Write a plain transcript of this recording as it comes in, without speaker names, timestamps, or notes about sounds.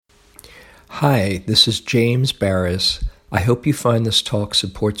Hi, this is James Baraz. I hope you find this talk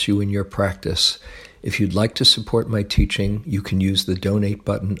supports you in your practice. If you'd like to support my teaching, you can use the donate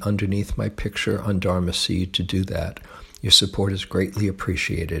button underneath my picture on Dharma Seed to do that. Your support is greatly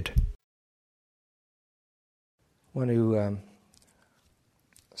appreciated. I want to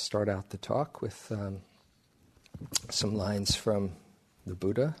start out the talk with some lines from the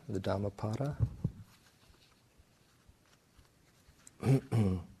Buddha, the Dhammapada.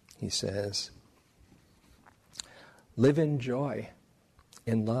 He says, "Live in joy,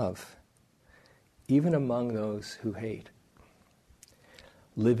 in love, even among those who hate.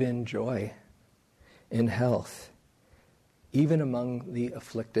 Live in joy, in health, even among the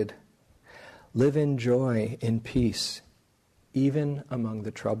afflicted. Live in joy, in peace, even among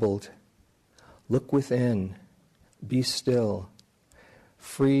the troubled. Look within, be still,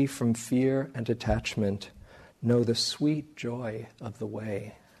 free from fear and attachment. Know the sweet joy of the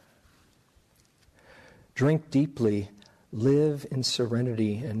way. Drink deeply, live in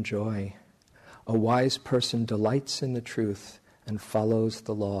serenity and joy. A wise person delights in the truth and follows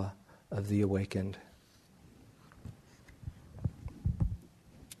the law of the awakened."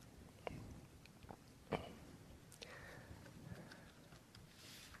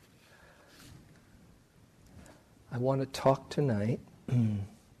 I want to talk tonight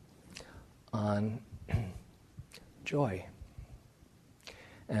on joy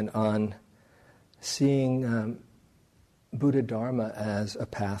and on seeing Buddha Dharma as a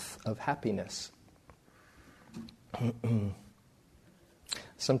path of happiness.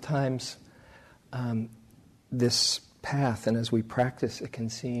 Sometimes this path, and as we practice, it can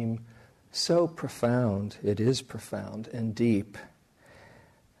seem so profound, it is profound and deep,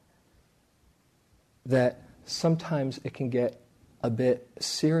 that sometimes it can get a bit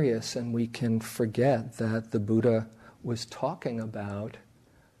serious and we can forget that the Buddha was talking about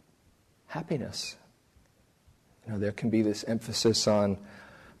happiness. You know, there can be this emphasis on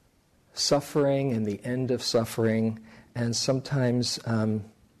suffering and the end of suffering, and sometimes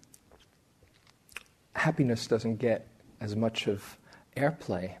happiness doesn't get as much of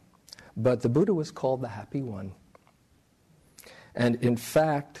airplay. But the Buddha was called the happy one. And in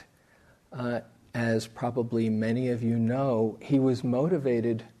fact, as probably many of you know, he was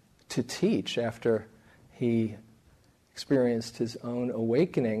motivated to teach after he experienced his own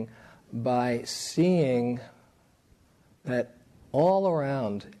awakening by seeing that all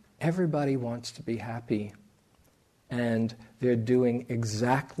around everybody wants to be happy, and they're doing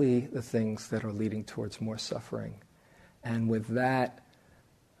exactly the things that are leading towards more suffering. And with that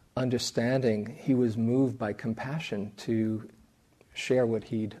understanding, he was moved by compassion to share what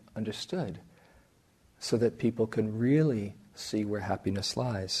he'd understood so that people can really see where happiness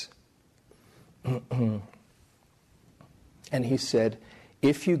lies. And he said,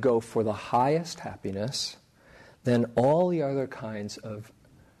 if you go for the highest happiness, then all the other kinds of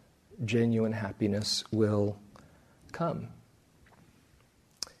genuine happiness will come.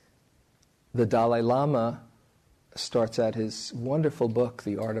 The Dalai Lama starts out his wonderful book,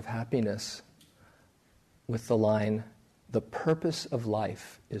 The Art of Happiness, with the line, "The purpose of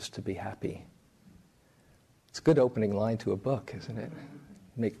life is to be happy." It's a good opening line to a book, isn't it?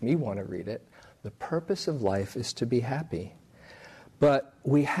 Make me want to read it. The purpose of life is to be happy. But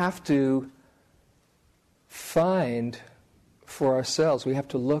we have to find for ourselves, we have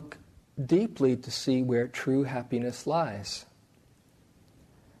to look deeply to see where true happiness lies.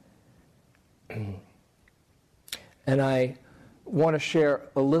 And I want to share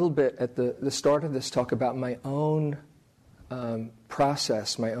a little bit at the start of this talk about my own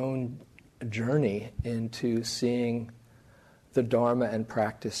process, my own journey into seeing the Dharma and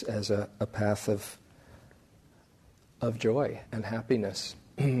practice as a path of joy and happiness.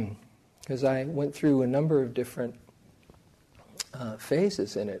 Because I went through a number of different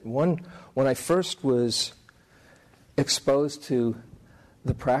phases in it. One, when I first was exposed to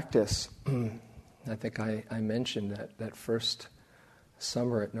the practice, I think I mentioned that first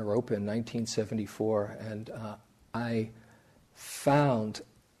summer at Naropa in 1974, and I found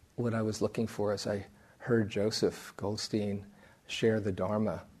what I was looking for as I heard Joseph Goldstein share the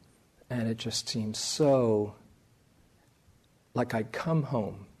Dharma. And it just seemed so like I'd come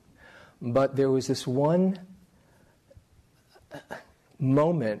home. But there was this one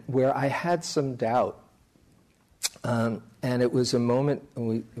moment where I had some doubt. And it was a moment,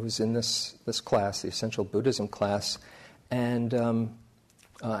 it was in this class, the Essential Buddhism class, and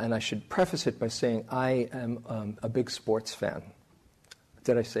I should preface it by saying I am a big sports fan.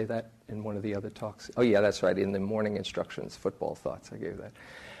 Did I say that in one of the other talks? Oh yeah, that's right, in the morning instructions, football thoughts, I gave that.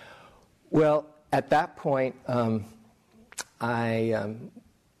 Well, at that point, I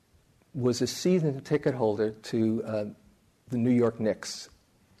was a season ticket holder to the New York Knicks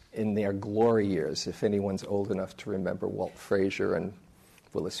in their glory years, if anyone's old enough to remember Walt Frazier and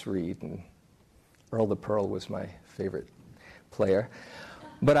Willis Reed, and Earl the Pearl was my favorite player.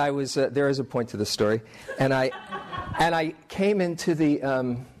 But I was there is a point to the story, and I came into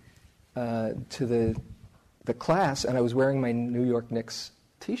the class, and I was wearing my New York Knicks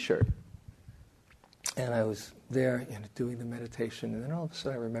T-shirt, and I was there, doing the meditation, and then all of a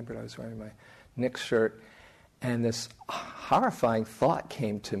sudden I remembered I was wearing my Knicks shirt, and this horrifying thought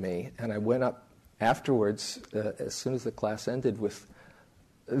came to me, and I went up afterwards, as soon as the class ended, with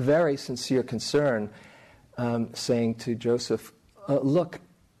very sincere concern, saying to Joseph, look,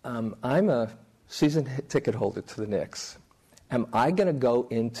 I'm a season ticket holder to the Knicks. Am I going to go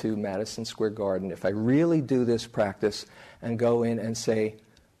into Madison Square Garden, if I really do this practice, and go in and say,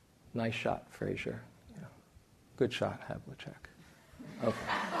 nice shot, Frazier. Good shot, Havlicek. Okay,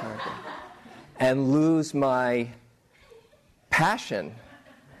 very good. And lose my passion,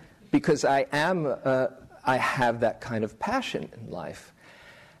 because I have that kind of passion in life.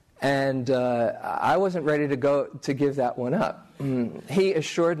 And I wasn't ready to give that one up. He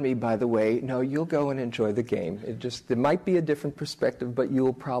assured me, by the way, no, you'll go and enjoy the game. There might be a different perspective, but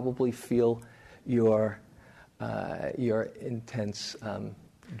you'll probably feel your intense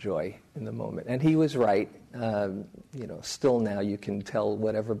joy in the moment. And he was right. Still now you can tell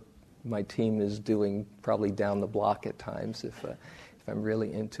whatever my team is doing probably down the block at times if I'm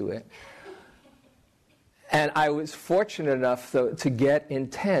really into it. And I was fortunate enough, though, to get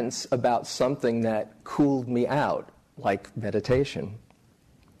intense about something that cooled me out, like meditation.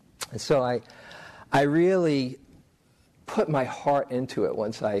 And so I really put my heart into it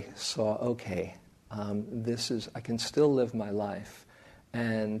once I saw, okay, I can still live my life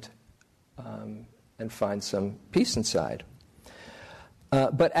and find some peace inside.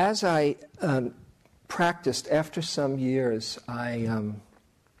 But as I practiced, after some years,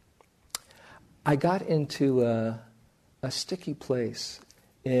 I got into a sticky place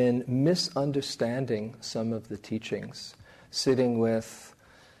in misunderstanding some of the teachings, sitting with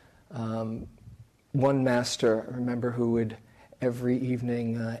one master, I remember, who would every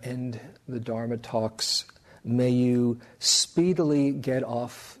evening end the Dharma talks, may you speedily get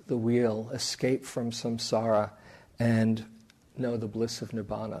off the wheel, escape from samsara, and know the bliss of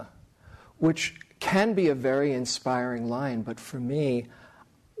nibbana, which can be a very inspiring line, but for me,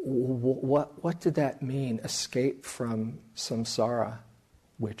 what did that mean? Escape from samsara,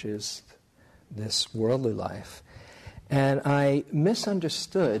 which is this worldly life. And I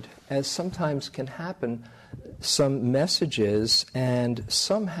misunderstood, as sometimes can happen, some messages, and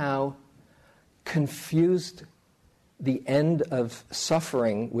somehow confused the end of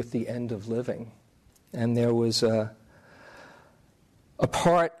suffering with the end of living. And there was a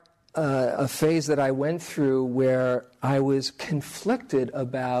phase that I went through where I was conflicted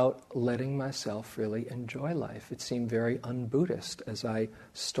about letting myself really enjoy life. It seemed very un-Buddhist as I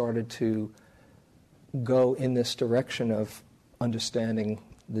started to go in this direction of understanding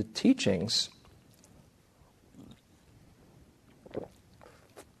the teachings.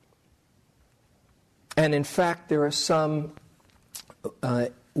 And in fact, there are some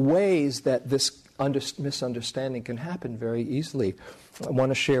ways that this misunderstanding can happen very easily. I want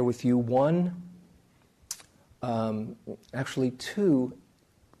to share with you actually two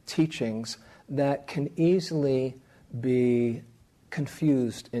teachings that can easily be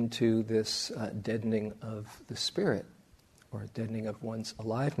confused into this deadening of the spirit, or deadening of one's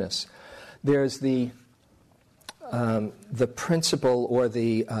aliveness. There's the principle, or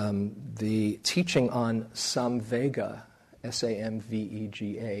the teaching on Samvega,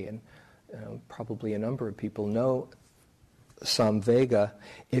 Samvega, and probably a number of people know Samvega.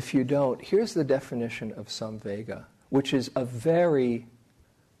 If you don't, here's the definition of Samvega, which is a very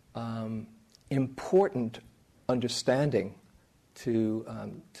important understanding to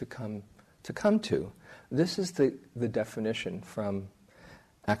come to. This is the definition from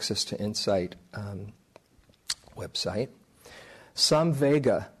Access to Insight website.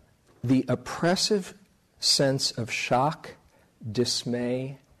 Samvega, the oppressive sense of shock,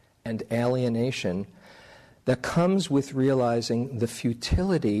 dismay, and alienation that comes with realizing the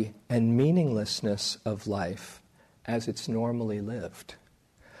futility and meaninglessness of life as it's normally lived.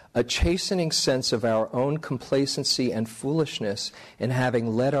 A chastening sense of our own complacency and foolishness in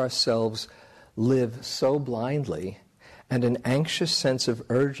having let ourselves live so blindly, and an anxious sense of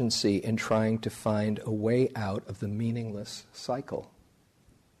urgency in trying to find a way out of the meaningless cycle.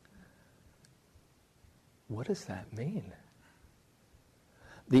 What does that mean?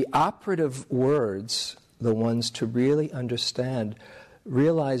 The operative words, the ones to really understand,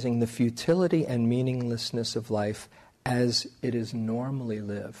 realizing the futility and meaninglessness of life as it is normally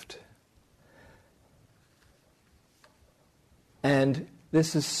lived. And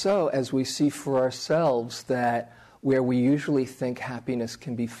this is so, as we see for ourselves, that where we usually think happiness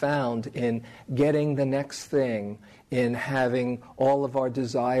can be found in getting the next thing, in having all of our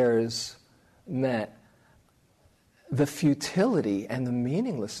desires met, the futility and the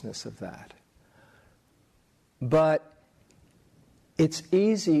meaninglessness of that. But it's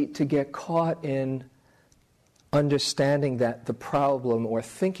easy to get caught in understanding that the problem, or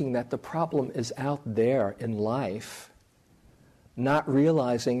thinking that the problem is out there in life, not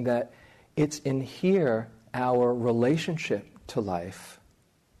realizing that it's in here, our relationship to life.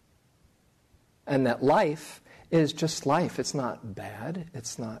 And that life is just life. It's not bad.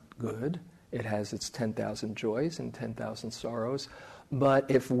 It's not good. It has its 10,000 joys and 10,000 sorrows. But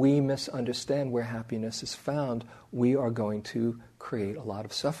if we misunderstand where happiness is found, we are going to create a lot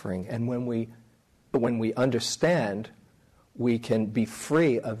of suffering. And when we understand, we can be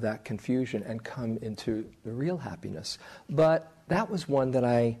free of that confusion and come into the real happiness. But that was one that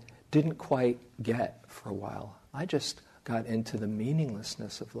I didn't quite get for a while. I just got into the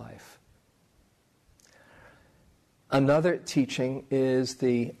meaninglessness of life. Another teaching is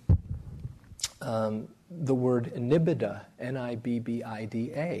the word nibbida,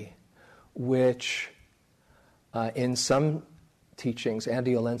 Nibbida, which in some teachings,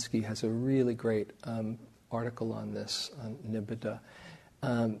 Andy Olensky has a really great article on this, on nibbida.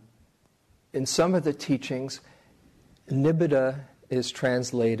 In some of the teachings, nibbida is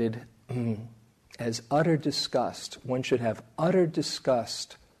translated as utter disgust. One should have utter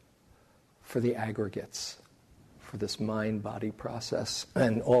disgust for the aggregates, for this mind-body process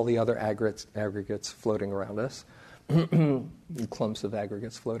and all the other aggregates floating around us, clumps of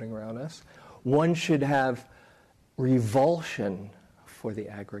aggregates floating around us. One should have revulsion for the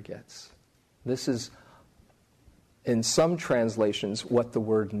aggregates. This is, in some translations, what the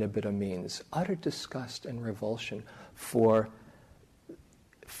word nibbida means. Utter disgust and revulsion for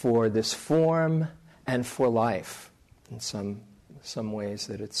this form and for life, in some ways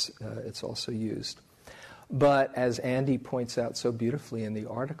that it's also used. But as Andy points out so beautifully in the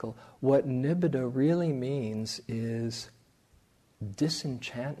article, what nibbida really means is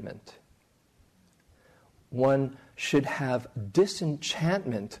disenchantment. One should have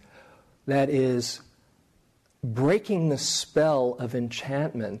disenchantment, that is, breaking the spell of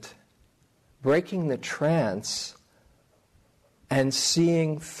enchantment, breaking the trance, and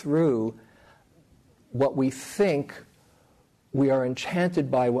seeing through what we think we are enchanted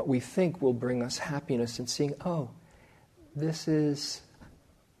by, what we think will bring us happiness, and seeing, this is,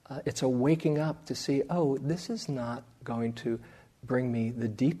 it's a waking up to see, this is not going to bring me the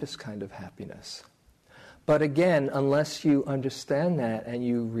deepest kind of happiness. But again, unless you understand that and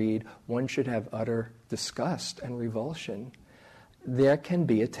you read, one should have utter disgust and revulsion, there can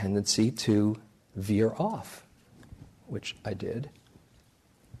be a tendency to veer off, which I did.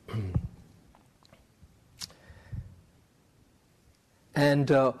 And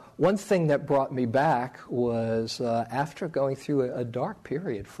one thing that brought me back was after going through a dark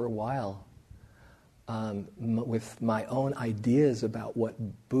period for a while with my own ideas about what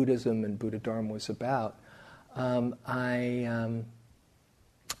Buddhism and Buddha Dharma was about, I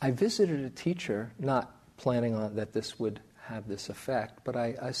visited a teacher, not planning on that this would have this effect, but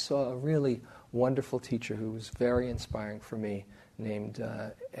I saw a really wonderful teacher who was very inspiring for me, named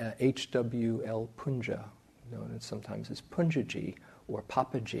H.W.L. Punja, known sometimes as Punjaji or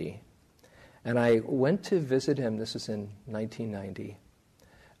Papaji. And I went to visit him. This is in 1990.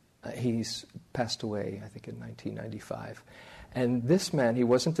 He's passed away, I think, in 1995. And this man, he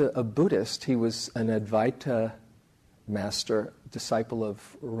wasn't a Buddhist. He was an Advaita master, disciple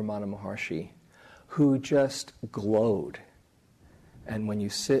of Ramana Maharshi, who just glowed. And when you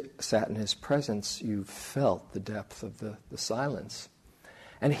sat in his presence, you felt the depth of the silence.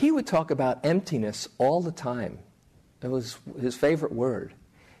 And he would talk about emptiness all the time. It was his favorite word.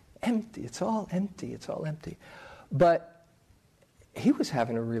 Empty, it's all empty, it's all empty. But he was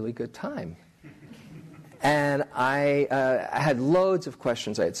having a really good time. And I had loads of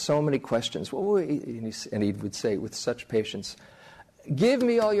questions. I had so many questions. And he would say with such patience, "Give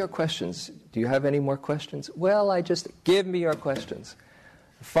me all your questions. Do you have any more questions?" "Well, give me your questions."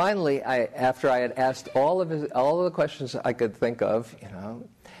 Finally, after I had asked all of the questions I could think of,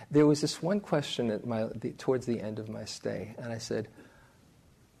 there was this one question towards the end of my stay, and I said,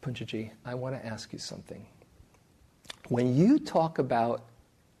 "Punjaji, I want to ask you something. When you talk about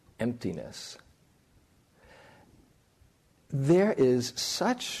emptiness, there is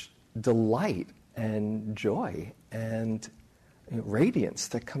such delight and joy and radiance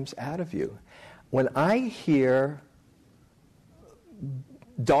that comes out of you. When I hear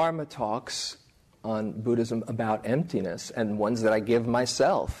Dharma talks on Buddhism about emptiness, and ones that I give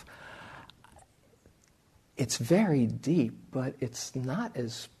myself, it's very deep, but it's not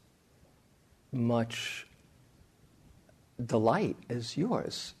as much delight as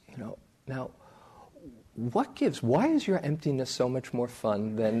yours. Now, why is your emptiness so much more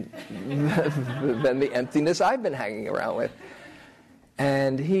fun than the emptiness I've been hanging around with?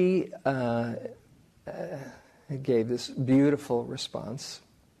 And he gave this beautiful response.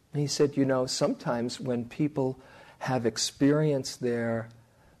 He said, sometimes when people have experienced their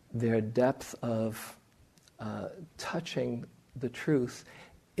depth of touching the truth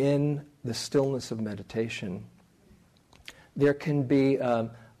in the stillness of meditation, there can be an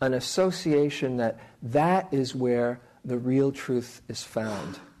association that is where the real truth is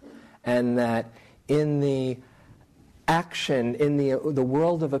found. And that in the action, in the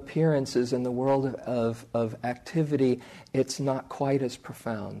world of appearances, in the world of activity, it's not quite as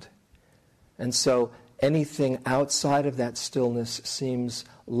profound. And so anything outside of that stillness seems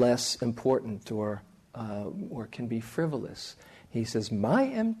less important or can be frivolous. He says, my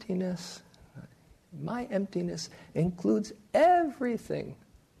emptiness includes everything.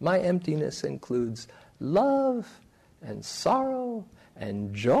 My emptiness includes love and sorrow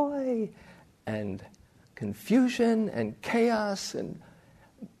and joy and confusion and chaos and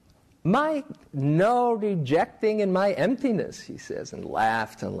no rejecting in my emptiness, he says, and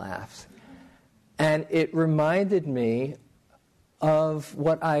laughed and laughed. And it reminded me of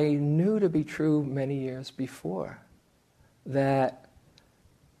what I knew to be true many years before, that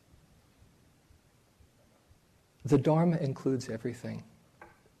the Dharma includes everything.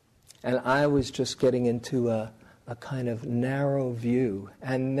 And I was just getting into a kind of narrow view.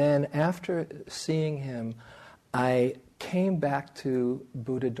 And then after seeing him, I came back to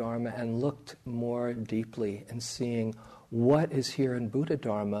Buddha Dharma and looked more deeply and seeing what is here in Buddha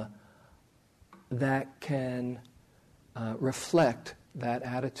Dharma that can reflect that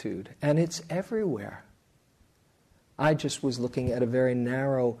attitude. And it's everywhere. I just was looking at a very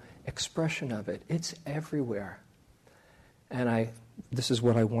narrow expression of it. It's everywhere. And this is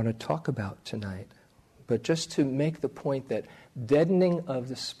what I want to talk about tonight. But just to make the point that deadening of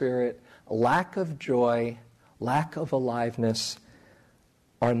the spirit, lack of joy, lack of aliveness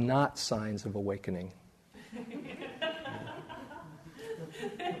are not signs of awakening.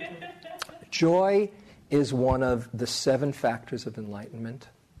 Joy is one of the 7 factors of enlightenment.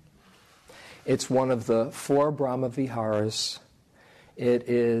 It's one of the 4 Brahma Viharas. It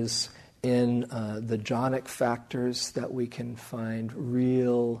is in the jhanic factors that we can find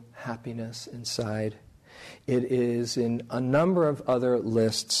real happiness inside. It is in a number of other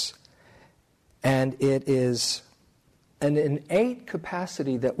lists. And it is an innate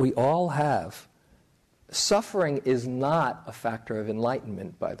capacity that we all have. Suffering is not a factor of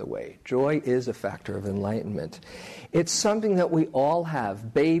enlightenment, by the way. Joy is a factor of enlightenment. It's something that we all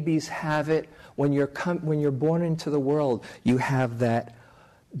have. Babies have it. When you're born into the world, you have that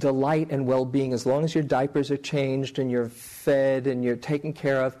delight and well-being. As long as your diapers are changed and you're fed and you're taken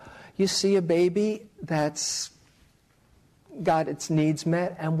care of, you see a baby that's got its needs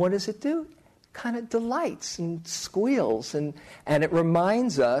met, and what does it do? Kind of delights and squeals, and it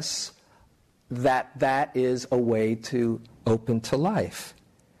reminds us that is a way to open to life.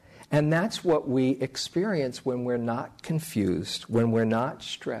 And that's what we experience when we're not confused, when we're not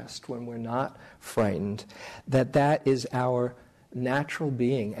stressed, when we're not frightened, that is our natural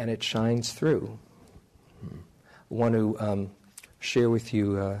being, and it shines through. I want to share with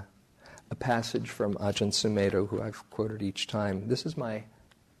you a passage from Ajahn Sumedho, who I've quoted each time. This is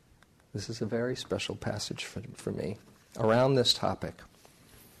a very special passage for me around this topic.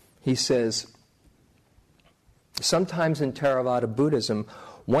 He says, sometimes in Theravada Buddhism,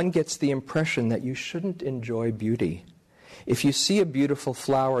 one gets the impression that you shouldn't enjoy beauty. If you see a beautiful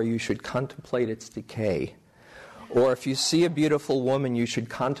flower, you should contemplate its decay. Or if you see a beautiful woman, you should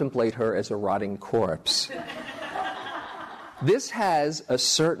contemplate her as a rotting corpse. This has a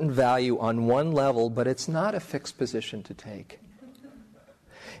certain value on one level, but it's not a fixed position to take.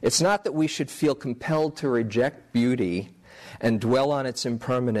 It's not that we should feel compelled to reject beauty and dwell on its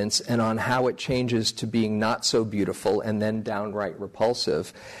impermanence and on how it changes to being not so beautiful and then downright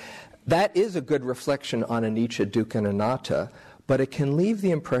repulsive. That is a good reflection on anicca, dukkha, and anatta, but it can leave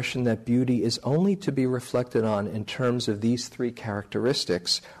the impression that beauty is only to be reflected on in terms of these 3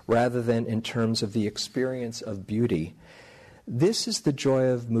 characteristics rather than in terms of the experience of beauty. This is the joy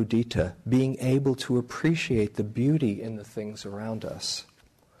of mudita, being able to appreciate the beauty in the things around us.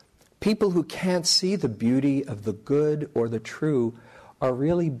 People who can't see the beauty of the good or the true are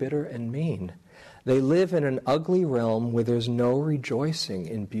really bitter and mean. They live in an ugly realm where there's no rejoicing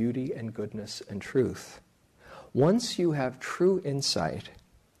in beauty and goodness and truth. Once you have true insight,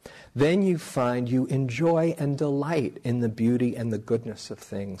 then you find you enjoy and delight in the beauty and the goodness of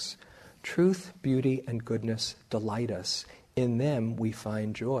things. Truth, beauty, and goodness delight us. In them we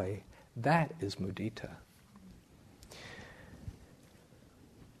find joy. That is mudita.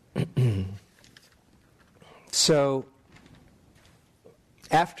 So,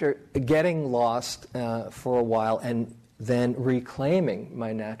 after getting lost for a while and then reclaiming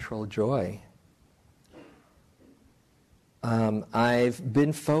my natural joy, I've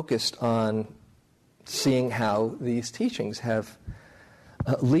been focused on seeing how these teachings have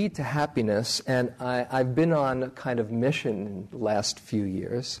lead to happiness, and I've been on a kind of mission in the last few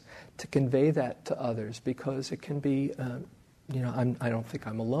years to convey that to others, because it can be, I don't think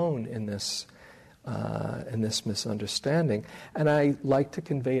I'm alone in this misunderstanding, and I like to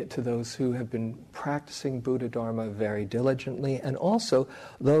convey it to those who have been practicing Buddha Dharma very diligently, and also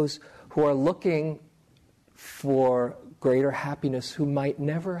those who are looking for greater happiness who might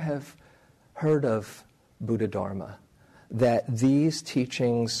never have heard of Buddha Dharma, that these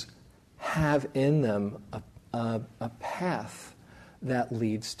teachings have in them a path that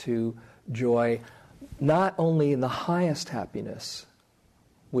leads to joy, not only in the highest happiness,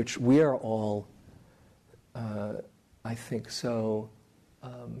 which we are all, I think, so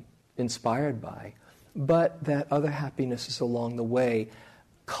inspired by, but that other happinesses along the way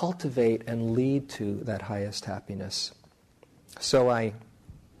cultivate and lead to that highest happiness. So I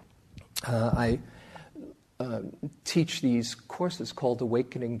teach these courses called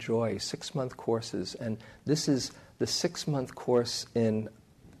Awakening Joy, 6-month courses, and this is the 6-month course in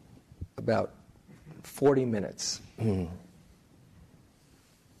about 40 minutes.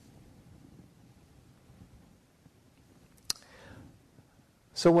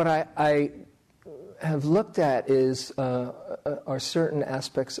 So what I have looked at is are certain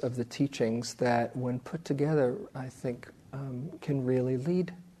aspects of the teachings that, when put together, I think can really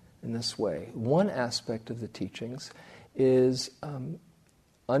lead in this way. One aspect of the teachings is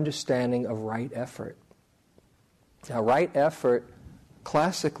understanding of right effort. Now, right effort,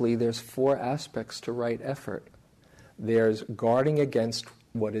 classically, there's 4 aspects to right effort. There's guarding against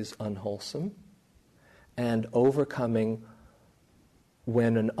what is unwholesome and overcoming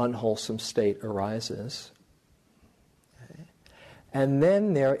when an unwholesome state arises. Okay. And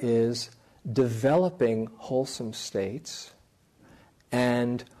then there is developing wholesome states,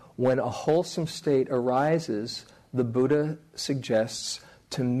 and when a wholesome state arises, the Buddha suggests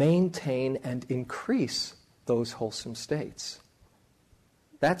to maintain and increase those wholesome states.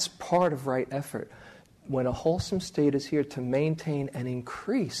 That's part of right effort. When a wholesome state is here, to maintain and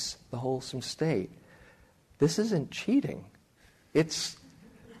increase the wholesome state. This isn't cheating. It's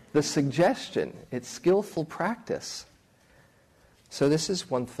the suggestion. It's skillful practice. So this is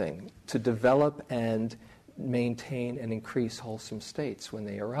one thing, to develop and maintain and increase wholesome states when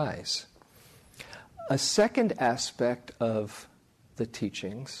they arise. A second aspect of the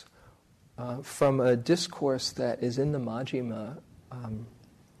teachings, from a discourse that is in the Majjhima,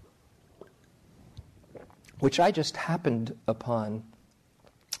 which I just happened upon.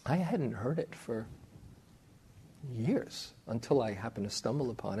 I hadn't heard it for years until I happened to stumble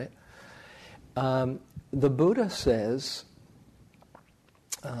upon it. The Buddha says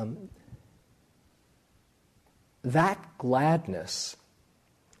that gladness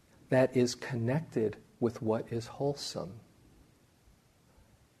that is connected with what is wholesome,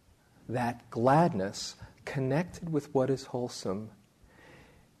 that gladness connected with what is wholesome,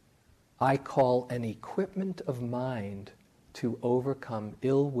 I call an equipment of mind to overcome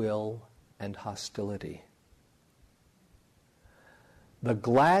ill will and hostility. The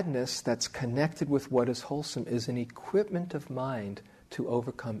gladness that's connected with what is wholesome is an equipment of mind to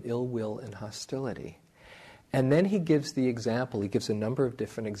overcome ill will and hostility. And then he gives the example, he gives a number of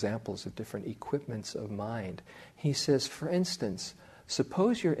different examples of different equipments of mind. He says, for instance,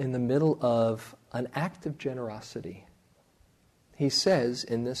 suppose you're in the middle of an act of generosity. He says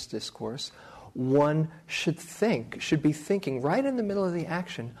in this discourse, one should be thinking right in the middle of the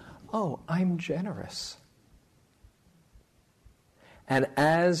action, oh, I'm generous. And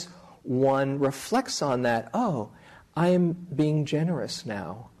as one reflects on that, oh, I am being generous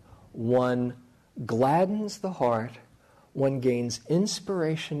now, one gladdens the heart, one gains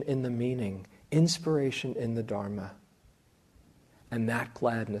inspiration in the meaning, inspiration in the Dharma. And that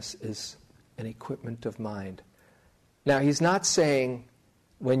gladness is an equipment of mind. Now, he's not saying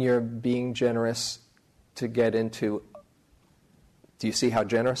when you're being generous to get into Do you see how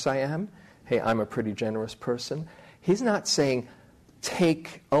generous I am? Hey, I'm a pretty generous person. He's not saying,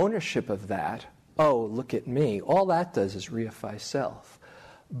 take ownership of that. Oh, look at me. All that does is reify self.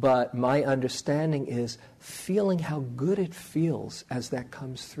 But my understanding is feeling how good it feels as that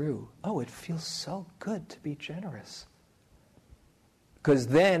comes through. Oh, it feels so good to be generous. Because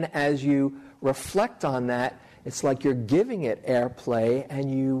then as you reflect on that, it's like you're giving it airplay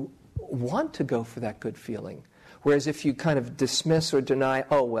and you want to go for that good feeling. Whereas if you kind of dismiss or deny,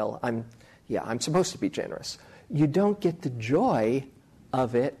 oh, well, I'm supposed to be generous, you don't get the joy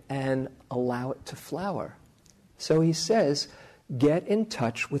of it and allow it to flower. So he says, get in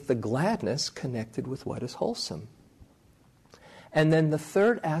touch with the gladness connected with what is wholesome. And then the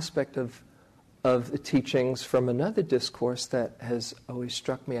third aspect of the teachings from another discourse that has always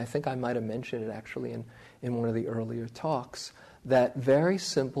struck me, I think I might have mentioned it actually in one of the earlier talks, that very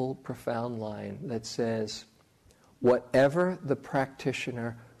simple, profound line that says, whatever the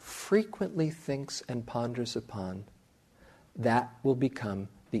practitioner frequently thinks and ponders upon, that will become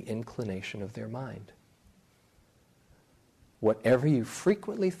the inclination of their mind. Whatever you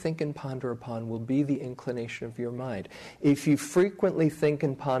frequently think and ponder upon will be the inclination of your mind. If you frequently think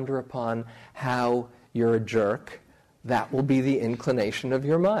and ponder upon how you're a jerk, that will be the inclination of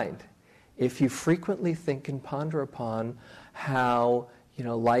your mind. If you frequently think and ponder upon how,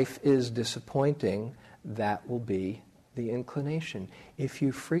 life is disappointing, that will be the inclination. If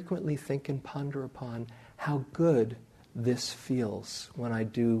you frequently think and ponder upon how good this feels when I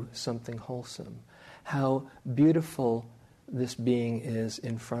do something wholesome, how beautiful this being is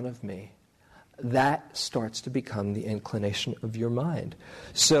in front of me, that starts to become the inclination of your mind.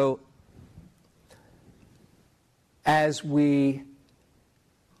 So, as we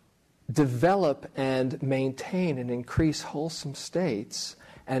develop and maintain and increase wholesome states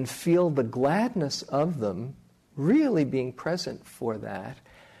and feel the gladness of them, really being present for that,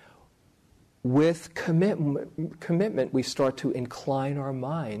 with commitment, we start to incline our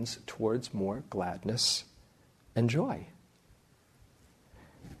minds towards more gladness and joy.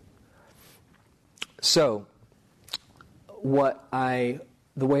 So, the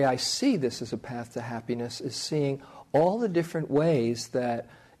way I see this as a path to happiness is seeing all the different ways that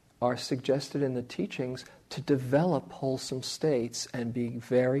are suggested in the teachings to develop wholesome states and be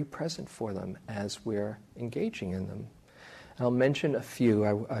very present for them as we're engaging in them. I'll mention a few.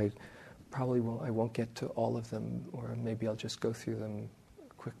 I won't get to all of them, or maybe I'll just go through them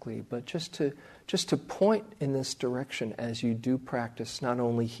quickly. But just to point in this direction as you do practice, not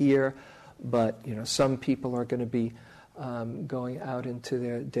only here, but some people are going to be going out into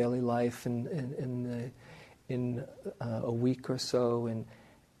their daily life in a week or so, and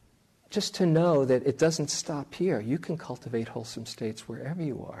just to know that it doesn't stop here. You can cultivate wholesome states wherever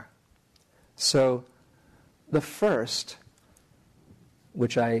you are. So the first,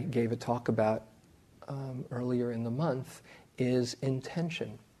 which I gave a talk about earlier in the month, is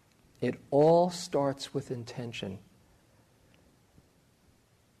intention. It all starts with intention.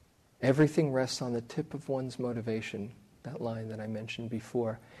 Everything rests on the tip of one's motivation, that line that I mentioned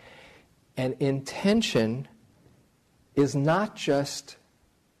before. And intention is not just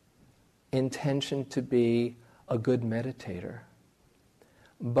intention to be a good meditator,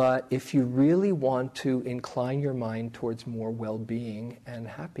 but if you really want to incline your mind towards more well-being and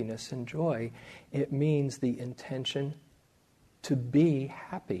happiness and joy, it means the intention to be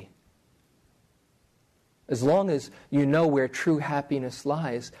happy. As long as you know where true happiness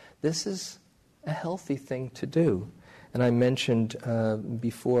lies, this is a healthy thing to do. And I mentioned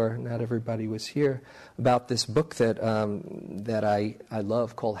before, not everybody was here, about this book that I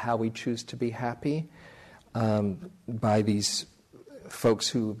love called How We Choose to Be Happy, by these folks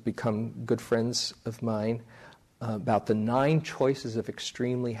who have become good friends of mine, about the 9 choices of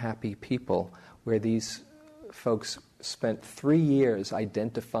extremely happy people, where these folks spent 3 years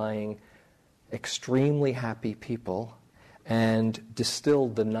identifying extremely happy people and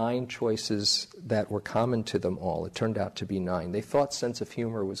distilled the 9 choices that were common to them all. It turned out to be 9. They thought sense of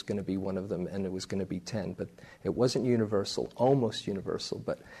humor was going to be one of them, and it was going to be 10, but it wasn't universal, almost universal,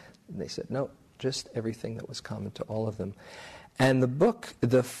 but they said, no, just everything that was common to all of them. And the book,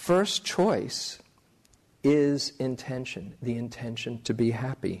 the first choice is intention, the intention to be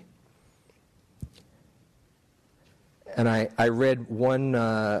happy. And I read one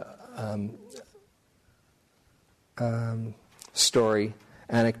story,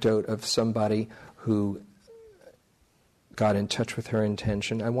 anecdote of somebody who got in touch with her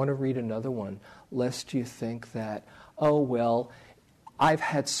intention. I want to read another one, lest you think that, oh, well, I've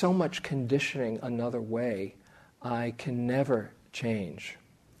had so much conditioning another way, I can never change.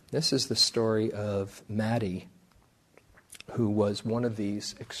 This is the story of Maddie. who was one of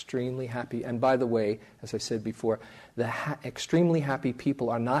these extremely happy, and by the way, as I said before, the extremely happy people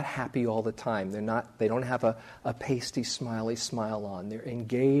are not happy all the time. They don't have a pasty, smiley smile on. They're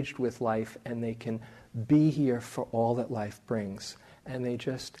engaged with life, and they can be here for all that life brings. And they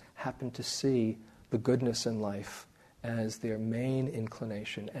just happen to see the goodness in life as their main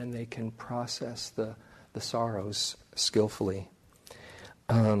inclination, and they can process the sorrows skillfully.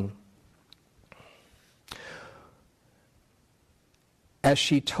 As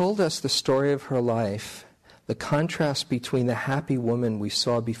she told us the story of her life, the contrast between the happy woman we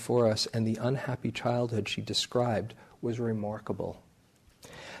saw before us and the unhappy childhood she described was remarkable.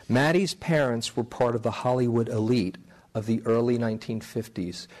 Maddie's parents were part of the Hollywood elite of the early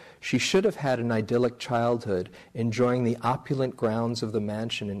 1950s. She should have had an idyllic childhood, enjoying the opulent grounds of the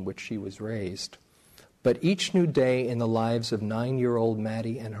mansion in which she was raised. But each new day in the lives of 9-year-old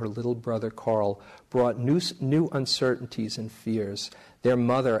Maddie and her little brother Carl brought new uncertainties and fears. Their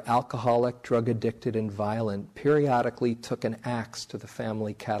mother, alcoholic, drug-addicted, and violent, periodically took an axe to the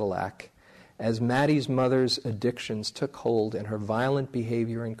family Cadillac. As Maddie's mother's addictions took hold and her violent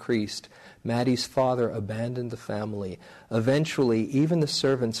behavior increased, Maddie's father abandoned the family. Eventually, even the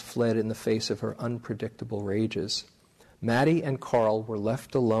servants fled in the face of her unpredictable rages. Maddie and Carl were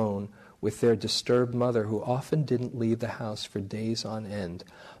left alone with their disturbed mother, who often didn't leave the house for days on end.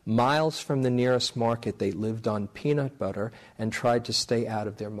 Miles from the nearest market, they lived on peanut butter and tried to stay out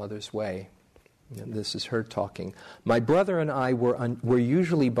of their mother's way. And this is her talking. My brother and I were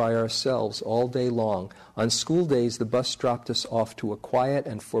usually by ourselves all day long. On school days, the bus dropped us off to a quiet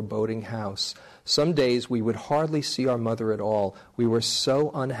and foreboding house. Some days we would hardly see our mother at all. We were so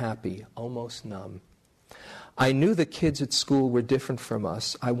unhappy, almost numb. I knew the kids at school were different from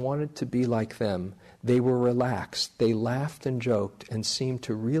us. I wanted to be like them. They were relaxed. They laughed and joked and seemed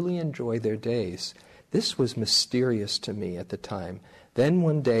to really enjoy their days. This was mysterious to me at the time. Then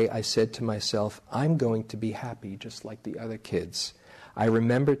one day I said to myself, I'm going to be happy just like the other kids. I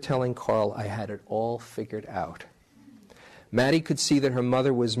remember telling Carl I had it all figured out. Maddie could see that her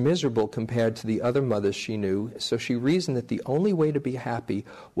mother was miserable compared to the other mothers she knew, so she reasoned that the only way to be happy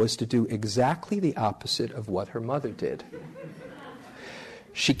was to do exactly the opposite of what her mother did.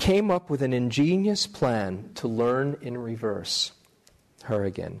 She came up with an ingenious plan to learn in reverse. Her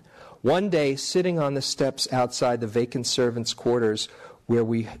again. One day, sitting on the steps outside the vacant servants' quarters where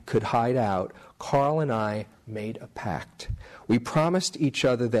we could hide out, Carl and I made a pact. We promised each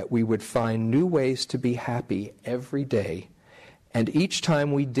other that we would find new ways to be happy every day. And each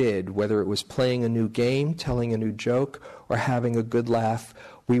time we did, whether it was playing a new game, telling a new joke, or having a good laugh,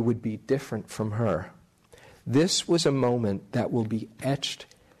 we would be different from her. This was a moment that will be etched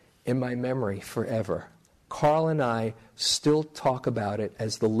in my memory forever. Carl and I still talk about it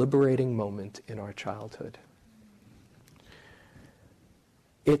as the liberating moment in our childhood.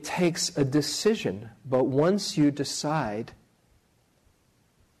 It takes a decision, but once you decide,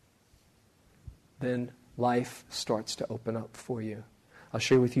 then life starts to open up for you. I'll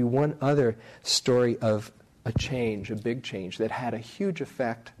share with you one other story of a change, a big change, that had a huge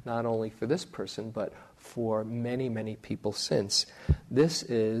effect not only for this person, but for many, many people since. This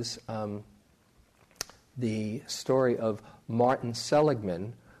is the story of Martin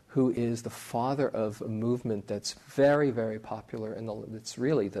Seligman, who is the father of a movement that's very, very popular, and it's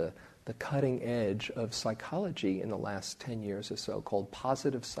really the cutting edge of psychology in the last 10 years or so, called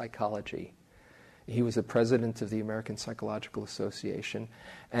positive psychology. He was the president of the American Psychological Association,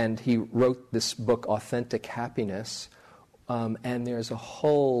 and he wrote this book, Authentic Happiness, and there's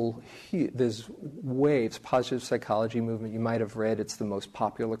there's waves, positive psychology movement. You might have read it's the most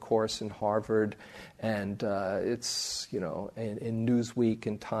popular course in Harvard, and it's, in Newsweek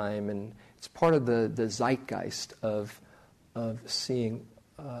and Time, and it's part of the zeitgeist of seeing,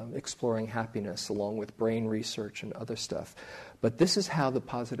 exploring happiness along with brain research and other stuff. But this is how the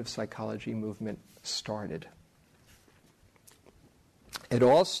positive psychology movement started. It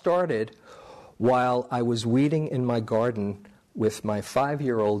all started while I was weeding in my garden with my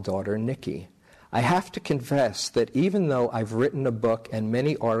 5-year-old daughter, Nikki. I have to confess that even though I've written a book and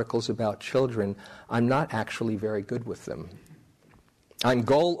many articles about children, I'm not actually very good with them. I'm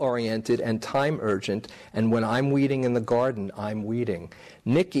goal-oriented and time-urgent, and when I'm weeding in the garden, I'm weeding.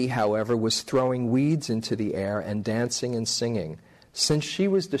 Nikki, however, was throwing weeds into the air and dancing and singing. Since she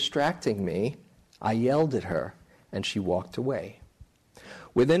was distracting me, I yelled at her, and she walked away.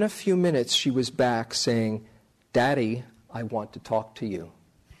 Within a few minutes, she was back saying, "Daddy, I want to talk to you."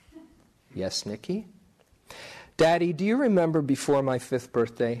 "Yes, Nikki?" "Daddy, do you remember before my 5th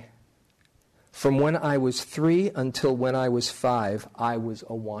birthday? From when I was 3 until when I was 5, I was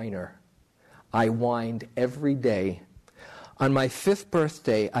a whiner. I whined every day. On my 5th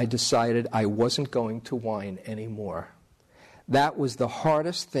birthday, I decided I wasn't going to whine anymore. That was the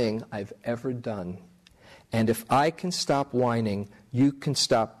hardest thing I've ever done. And if I can stop whining, you can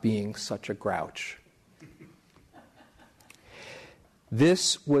stop being such a grouch.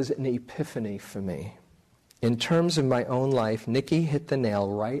 This was an epiphany for me. In terms of my own life, Nikki hit the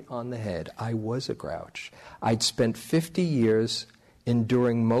nail right on the head. I was a grouch. I'd spent 50 years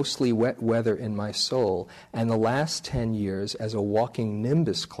enduring mostly wet weather in my soul, and the last 10 years as a walking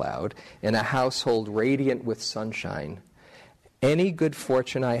nimbus cloud in a household radiant with sunshine. Any good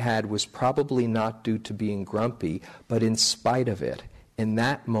fortune I had was probably not due to being grumpy, but in spite of it, in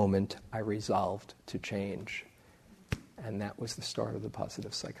that moment, I resolved to change. And that was the start of the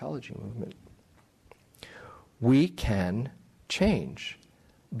positive psychology movement. We can change,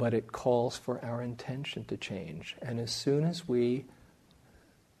 but it calls for our intention to change. And as soon as we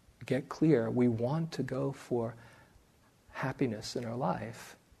get clear, we want to go for happiness in our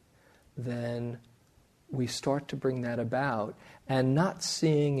life, then we start to bring that about, and not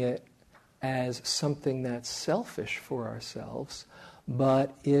seeing it as something that's selfish for ourselves,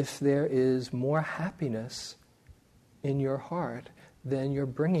 but if there is more happiness in your heart, then you're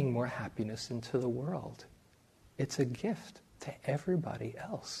bringing more happiness into the world. It's a gift to everybody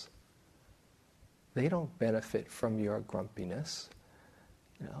else. They don't benefit from your grumpiness.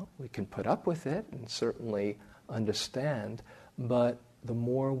 You know, we can put up with it and certainly understand, but the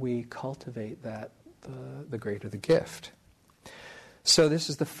more we cultivate that, the greater the gift. So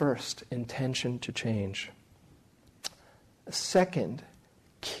this is the first, intention to change. A second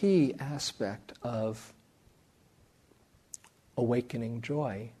key aspect of awakening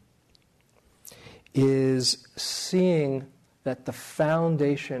joy is seeing that the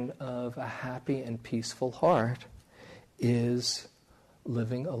foundation of a happy and peaceful heart is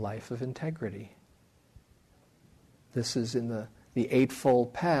living a life of integrity. This is in the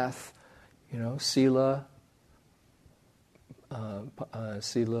Eightfold Path, Sila,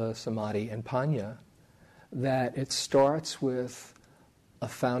 Samadhi, and Panya, that it starts with a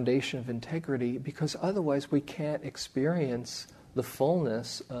foundation of integrity, because otherwise we can't experience the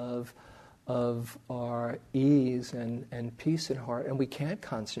fullness of our ease and peace in heart, and we can't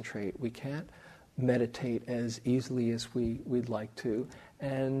concentrate, we can't meditate as easily as we'd like to,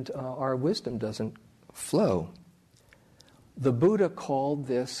 and our wisdom doesn't flow. The Buddha called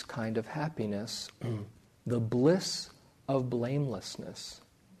this kind of happiness the bliss of blamelessness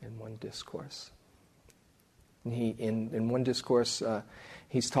in one discourse. And in one discourse,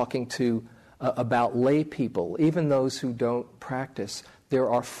 he's talking about lay people, even those who don't practice. There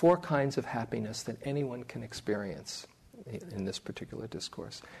are 4 kinds of happiness that anyone can experience in this particular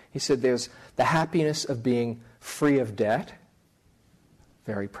discourse. He said there's the happiness of being free of debt,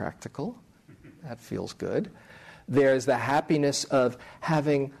 very practical, that feels good. There's the happiness of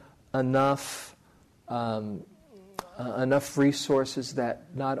having enough resources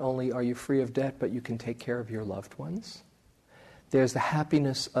that not only are you free of debt, but you can take care of your loved ones. There's the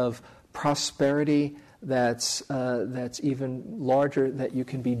happiness of prosperity that's even larger, that you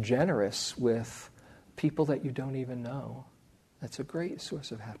can be generous with people that you don't even know. That's a great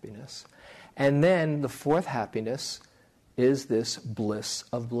source of happiness. And then the 4th happiness is this bliss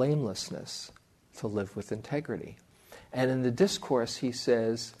of blamelessness, to live with integrity. And in the discourse he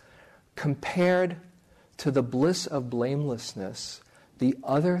says, compared to the bliss of blamelessness, the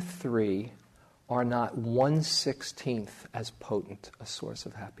other 3 are not 1/16 as potent a source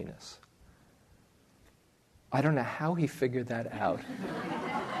of happiness. I don't know how he figured that out,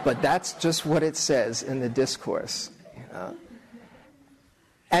 but that's just what it says in the discourse.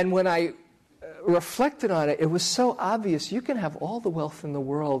 And when I reflected on it, it was so obvious. You can have all the wealth in the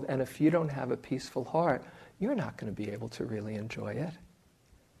world, and if you don't have a peaceful heart, you're not going to be able to really enjoy it.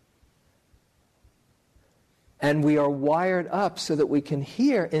 And we are wired up so that we can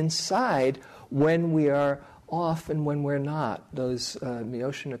hear inside when we are off and when we're not.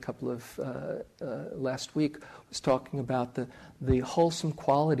 Mioshin, a couple of last week, was talking about the wholesome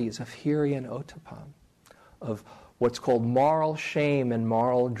qualities of hiri and ottapam, of what's called moral shame and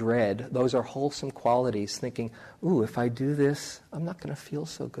moral dread. Those are wholesome qualities, thinking, ooh, if I do this, I'm not going to feel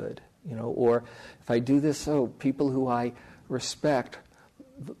so good. Or if I do this, people who I respect,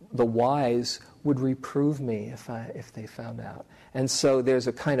 the wise, would reprove me if they found out. And so there's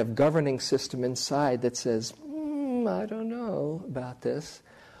a kind of governing system inside that says, I don't know about this.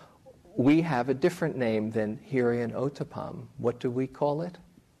 We have a different name than hiri and ottapam. What do we call it?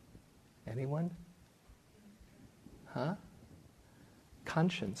 Anyone?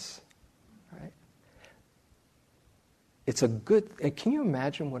 Conscience, right? It's a good. Can you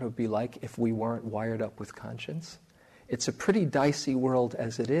imagine what it would be like if we weren't wired up with conscience? It's a pretty dicey world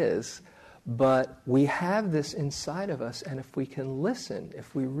as it is, but we have this inside of us, and if we can listen,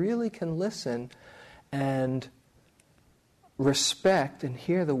 if we really can listen and respect and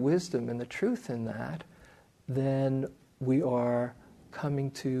hear the wisdom and the truth in that, then we are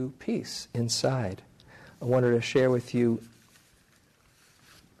coming to peace inside. I wanted to share with you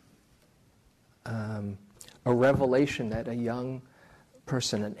a revelation that a young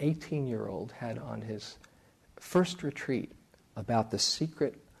person, an 18-year-old, had on his first retreat about the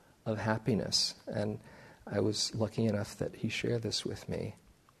secret of happiness. And I was lucky enough that he shared this with me.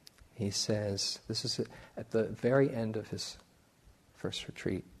 He says, this is at the very end of his first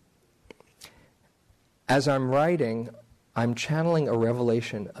retreat. As I'm writing, I'm channeling a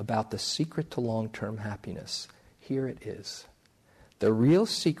revelation about the secret to long-term happiness. Here it is. The real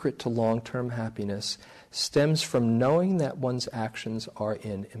secret to long-term happiness stems from knowing that one's actions are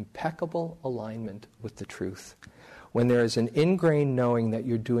in impeccable alignment with the truth. When there is an ingrained knowing that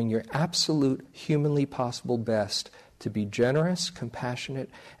you're doing your absolute humanly possible best to be generous,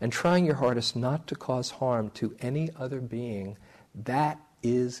 compassionate, and trying your hardest not to cause harm to any other being, that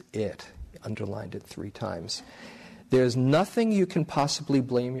is it. He underlined it 3 times. There's nothing you can possibly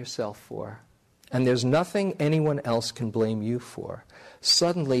blame yourself for, and there's nothing anyone else can blame you for.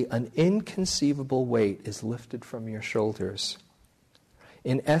 Suddenly, an inconceivable weight is lifted from your shoulders.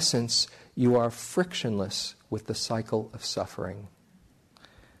 In essence, you are frictionless with the cycle of suffering.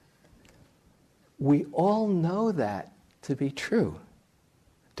 We all know that to be true,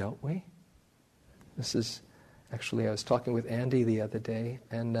 don't we? This is, actually, I was talking with Andy the other day,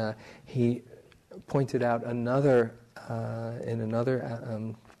 and he pointed out in another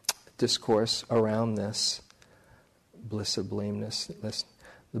discourse around this, bliss or blamelessness.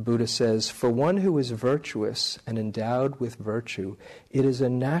 The Buddha says, for one who is virtuous and endowed with virtue, it is a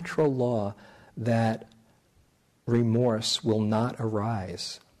natural law that remorse will not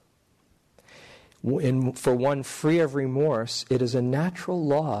arise. For one free of remorse, it is a natural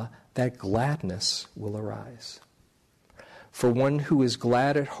law that gladness will arise. For one who is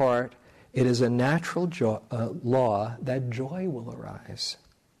glad at heart, it is a natural law that joy will arise.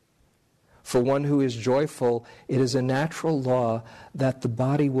 For one who is joyful, it is a natural law that the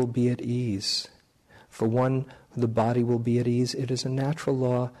body will be at ease. For one, the body will be at ease, it is a natural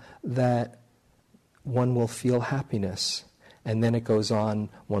law that one will feel happiness. And then it goes on,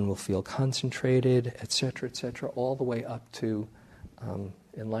 one will feel concentrated, etc., all the way up to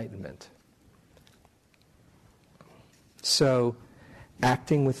enlightenment. So,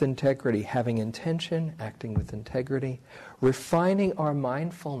 acting with integrity, having intention, acting with integrity, refining our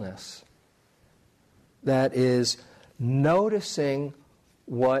mindfulness. That is, noticing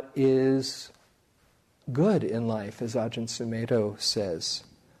what is good in life, as Ajahn Sumedho says.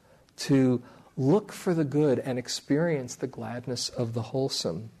 To look for the good and experience the gladness of the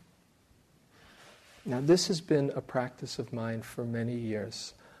wholesome. Now, this has been a practice of mine for many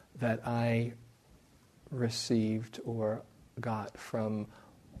years that I received or got from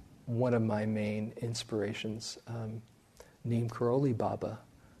one of my main inspirations, Neem Karoli Baba,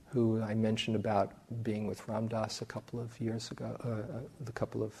 who I mentioned about being with Ram Dass a couple of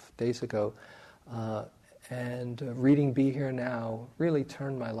days ago, and reading Be Here Now really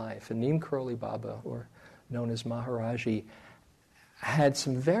turned my life. And Neem Karoli Baba, or known as Maharaji, had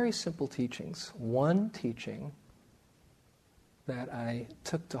some very simple teachings. One teaching that I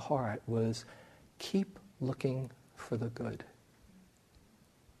took to heart was, keep looking for the good.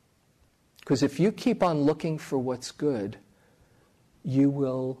 Because if you keep on looking for what's good, you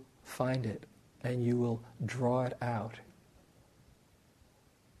will find it and you will draw it out.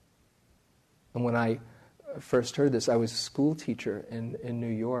 And when I first heard this, I was a school teacher in New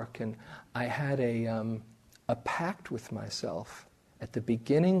York, and I had a pact with myself. At the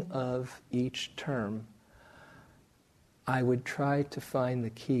beginning of each term, I would try to find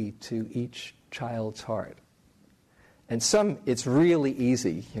the key to each child's heart. And some, it's really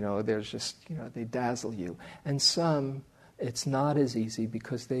easy, there's just, they dazzle you. And some, it's not as easy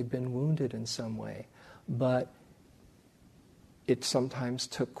because they've been wounded in some way. But it sometimes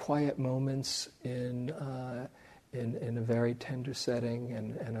took quiet moments in a very tender setting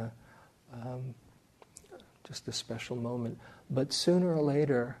and just a special moment. But sooner or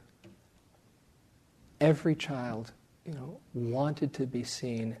later, every child, wanted to be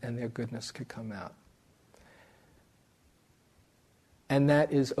seen and their goodness could come out. And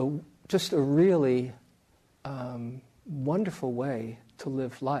that is just a really wonderful way to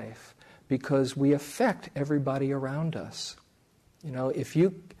live life, because we affect everybody around us. If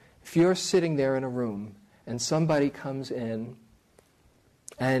you're sitting there in a room and somebody comes in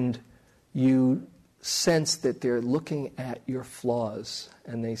and you sense that they're looking at your flaws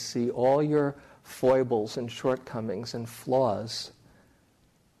and they see all your foibles and shortcomings and flaws,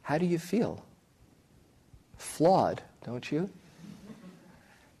 how do you feel? Flawed, don't you?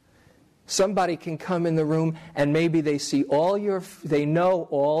 Somebody can come in the room and maybe they see they know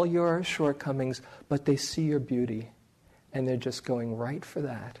all your shortcomings, but they see your beauty and they're just going right for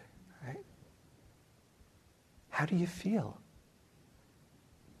that, right? How do you feel?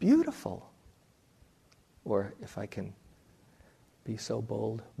 Beautiful. Or if I can be so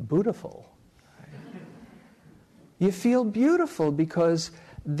bold, beautiful. Right? You feel beautiful because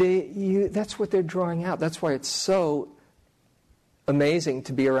that's what they're drawing out. That's why it's so amazing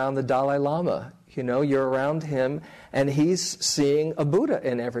to be around the Dalai Lama. You know, you're around him and he's seeing a Buddha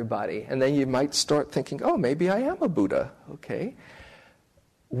in everybody. And then you might start thinking, oh, maybe I am a Buddha. Okay.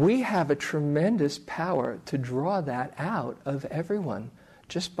 We have a tremendous power to draw that out of everyone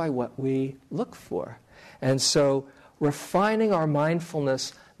just by what we look for. And so refining our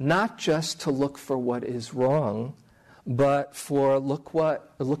mindfulness not just to look for what is wrong, but for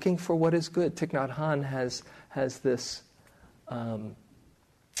looking for what is good. Thich Nhat Hanh has this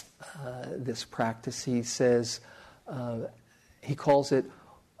this practice. He says, he calls it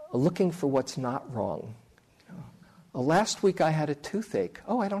looking for what's not wrong. Last week I had a toothache.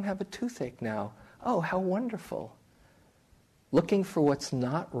 Oh, I don't have a toothache now. Oh, how wonderful. Looking for what's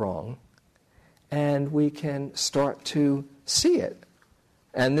not wrong, and we can start to see it.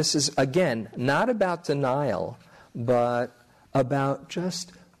 And this is, again, not about denial, but about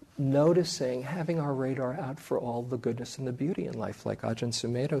just noticing, having our radar out for all the goodness and the beauty in life, like Ajahn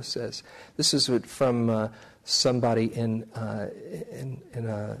Sumedho says. This is from somebody in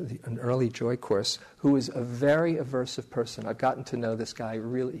an early joy course who is a very aversive person. I've gotten to know this guy.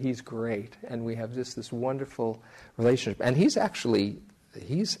 Really, he's great, and we have this wonderful relationship. And he's a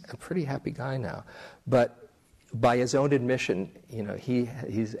pretty happy guy now, but by his own admission, you know,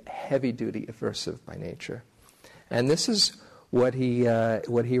 he's heavy-duty aversive by nature. And this is what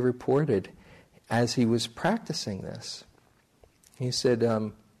he reported as he was practicing this. He said,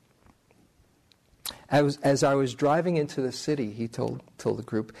 as I was driving into the city, he told the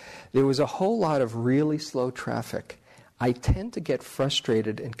group, there was a whole lot of really slow traffic. I tend to get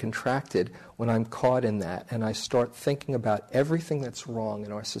frustrated and contracted when I'm caught in that, and I start thinking about everything that's wrong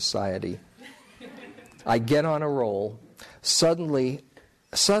in our society. I get on a roll. Suddenly,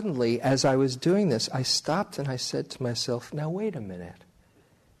 as I was doing this, I stopped and I said to myself, now wait a minute.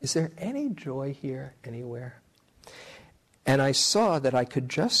 Is there any joy here anywhere? And I saw that I could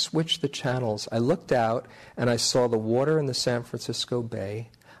just switch the channels. I looked out and I saw the water in the San Francisco Bay.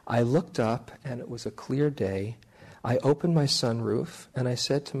 I looked up and it was a clear day. I opened my sunroof and I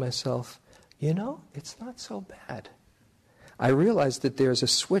said to myself, you know, it's not so bad. I realized that there's a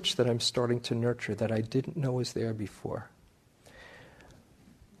switch that I'm starting to nurture that I didn't know was there before.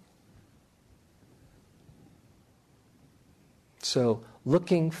 So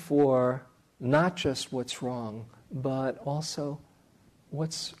looking for not just what's wrong, but also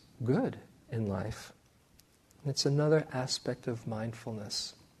what's good in life. It's another aspect of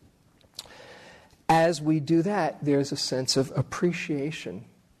mindfulness. As we do that, there's a sense of appreciation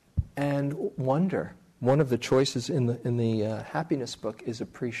and wonder. One of the choices in the happiness book is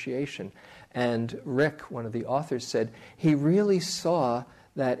appreciation. And Rick, one of the authors, said he really saw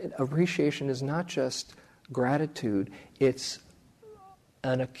that appreciation is not just gratitude, it's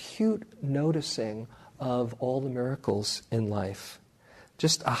an acute noticing of all the miracles in life.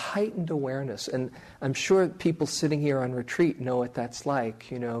 Just a heightened awareness. And I'm sure people sitting here on retreat know what that's like.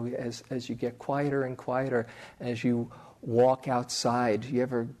 You know, as you get quieter and quieter, as you walk outside, you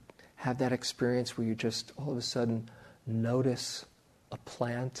ever have that experience where you just all of a sudden notice a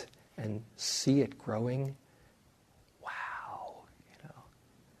plant and see it growing? Wow, you know.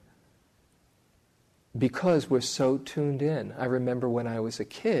 Because we're so tuned in. I remember when I was a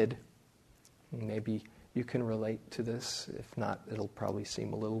kid, maybe you can relate to this. If not, it'll probably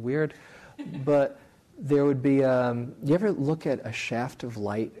seem a little weird. But there would be, you ever look at a shaft of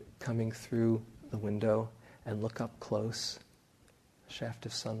light coming through the window and look up close? A shaft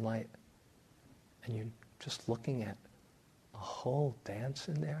of sunlight. And you're just looking at a whole dance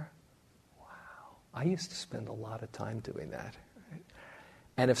in there? Wow. I used to spend a lot of time doing that. Right?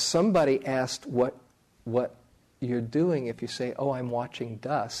 And if somebody asked what you're doing, if you say, oh, I'm watching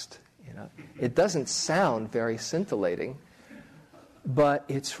dust, you know, it doesn't sound very scintillating, but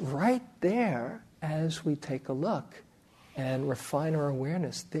it's right there as we take a look and refine our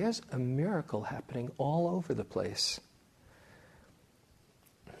awareness. There's a miracle happening all over the place.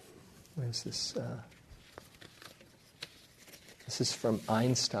 Where's this? This is from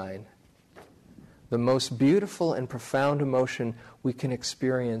Einstein. The most beautiful and profound emotion we can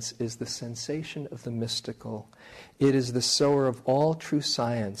experience is the sensation of the mystical. It is the sower of all true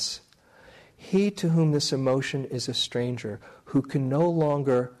science. He to whom this emotion is a stranger, who can no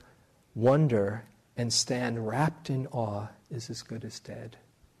longer wonder and stand wrapped in awe, is as good as dead.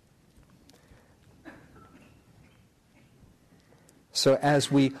 So as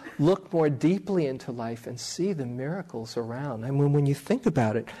we look more deeply into life and see the miracles around, I mean, when you think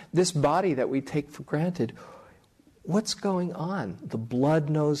about it, this body that we take for granted, what's going on? The blood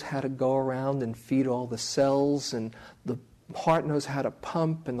knows how to go around and feed all the cells, and the heart knows how to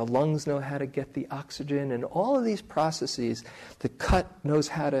pump, and the lungs know how to get the oxygen, and all of these processes. The cut knows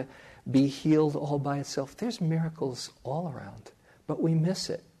how to be healed all by itself. There's miracles all around, but we miss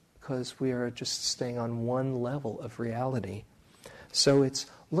it because we are just staying on one level of reality. So it's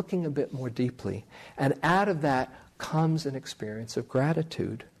looking a bit more deeply. And out of that comes an experience of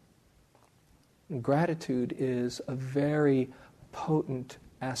gratitude. And gratitude is a very potent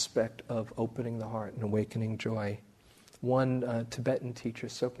aspect of opening the heart and awakening joy. One Tibetan teacher,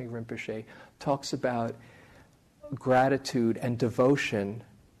 Tsoknyi Rinpoche, talks about gratitude and devotion,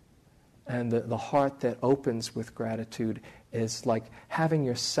 and the heart that opens with gratitude is like having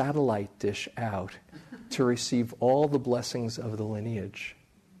your satellite dish out to receive all the blessings of the lineage.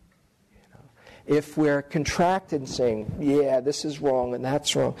 If we're contracted and saying, yeah, this is wrong and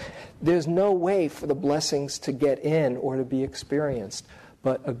that's wrong, there's no way for the blessings to get in or to be experienced.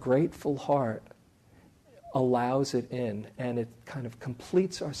 But a grateful heart allows it in, and it kind of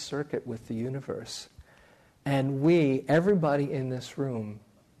completes our circuit with the universe. And everybody in this room,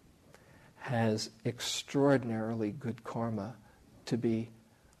 has extraordinarily good karma to be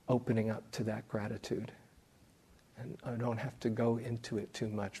opening up to that gratitude. And I don't have to go into it too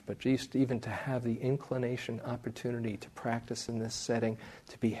much, but just even to have the inclination, opportunity to practice in this setting,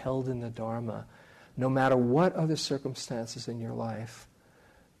 to be held in the Dharma, no matter what other circumstances in your life,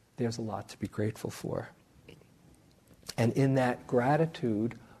 there's a lot to be grateful for. And in that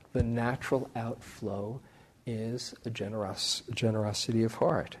gratitude, the natural outflow is a generosity of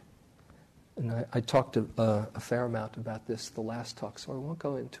heart. And I talked a fair amount about this the last talk, so I won't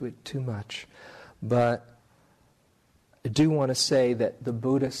go into it too much. But I do want to say that the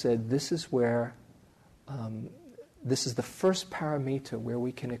Buddha said this is where, this is the first paramita where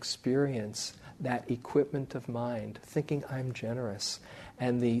we can experience that equipment of mind, thinking I'm generous.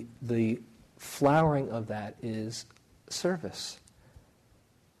 And the flowering of that is service.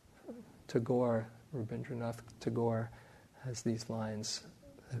 Tagore, Rabindranath Tagore, has these lines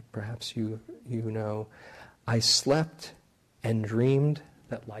that perhaps you know. I slept and dreamed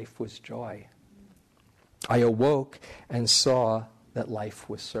that life was joy. I awoke and saw that life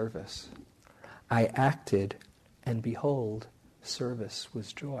was service. I acted, and behold, service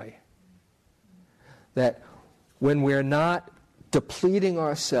was joy. That when we're not depleting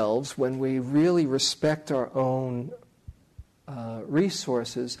ourselves, when we really respect our own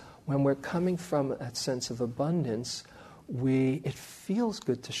resources, when we're coming from that sense of abundance, it feels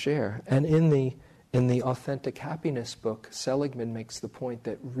good to share. And in the Authentic Happiness book, Seligman makes the point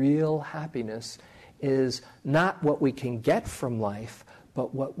that real happiness is not what we can get from life,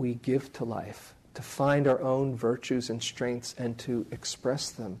 but what we give to life, to find our own virtues and strengths and to express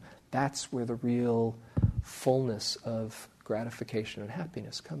them. That's where the real fullness of gratification and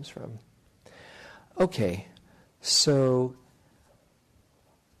happiness comes from. Okay, so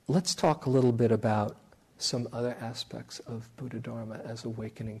let's talk a little bit about some other aspects of Buddha Dharma as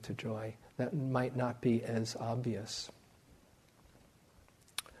awakening to joy that might not be as obvious.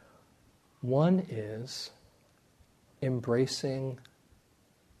 One is embracing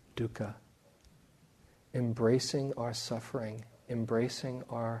dukkha, embracing our suffering, embracing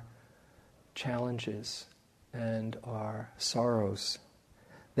our challenges and our sorrows.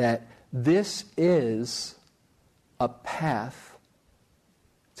 That this is a path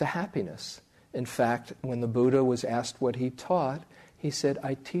to happiness. In fact, when the Buddha was asked what he taught, he said,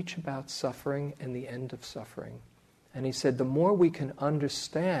 I teach about suffering and the end of suffering. And he said, the more we can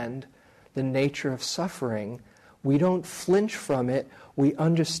understand the nature of suffering, we don't flinch from it, we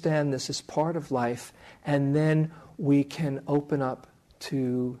understand this is part of life, and then we can open up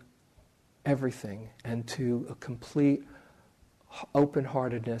to everything and to a complete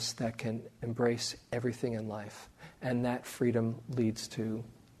open-heartedness that can embrace everything in life. And that freedom leads to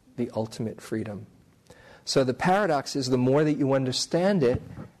the ultimate freedom. So the paradox is the more that you understand it,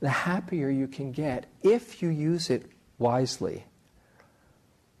 the happier you can get if you use it wisely.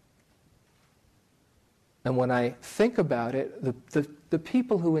 And when I think about it, the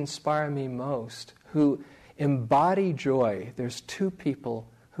people who inspire me most, who embody joy, there's two people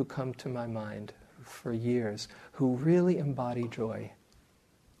who come to my mind for years who really embody joy.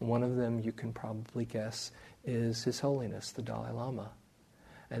 One of them, you can probably guess, is His Holiness, the Dalai Lama.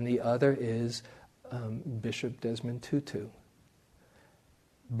 And the other is Bishop Desmond Tutu.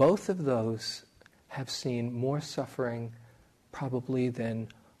 Both of those have seen more suffering probably than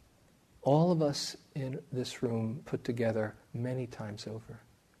all of us in this room put together many times over.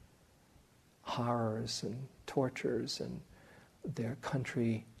 Horrors and tortures and their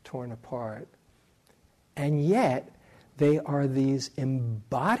country torn apart. And yet, they are these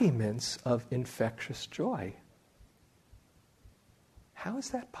embodiments of infectious joy. How is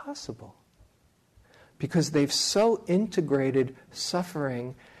that possible? Because they've so integrated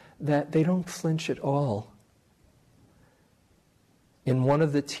suffering that they don't flinch at all. In one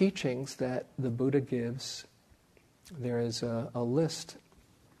of the teachings that the Buddha gives, there is a list.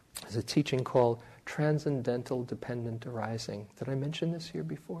 There's a teaching called Transcendental Dependent Arising. Did I mention this here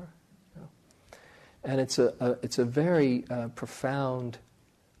before? No. And it's a very profound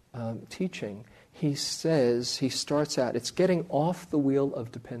teaching. He starts out, it's getting off the wheel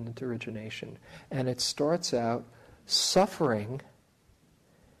of dependent origination. And it starts out, suffering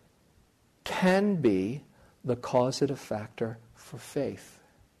can be the causative factor for faith.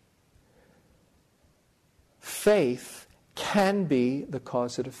 Faith can be the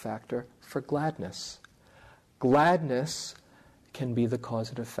causative factor for gladness. Gladness can be the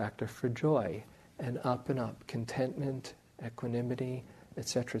causative factor for joy. And up, contentment, equanimity,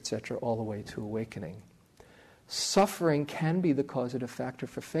 etc., all the way to awakening. Suffering can be the causative factor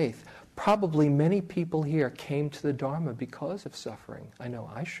for faith. Probably many people here came to the Dharma because of suffering. I know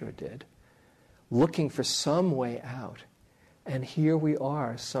I sure did. Looking for some way out. And here we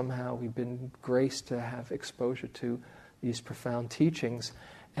are. Somehow we've been graced to have exposure to these profound teachings,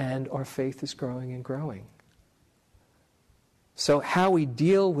 and our faith is growing and growing. So how we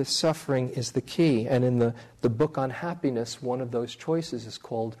deal with suffering is the key. And in the book on happiness, one of those choices is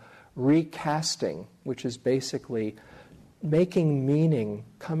called recasting, which is basically making meaning,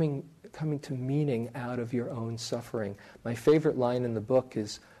 coming to meaning out of your own suffering. My favorite line in the book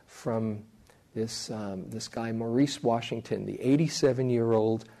is from this guy, Maurice Washington, the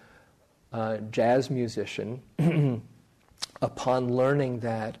 87-year-old jazz musician, upon learning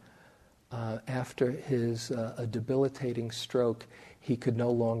that after his a debilitating stroke, he could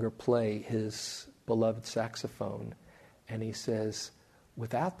no longer play his beloved saxophone. And he says,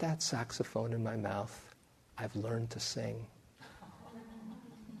 "Without that saxophone in my mouth, I've learned to sing."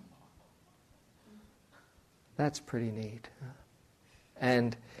 That's pretty neat.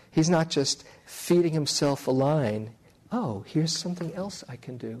 And he's not just feeding himself a line. Oh, here's something else I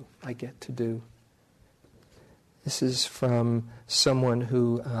can do, I get to do. This is from someone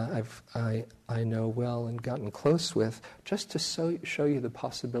who I know well and gotten close with, just to show you the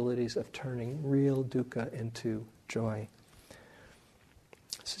possibilities of turning real dukkha into joy.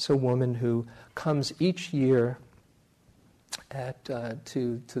 This is a woman who comes each year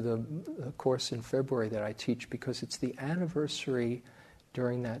to the course in February that I teach, because it's the anniversary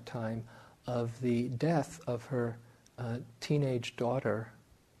during that time of the death of her teenage daughter.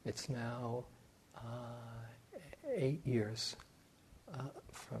 It's now 8 years.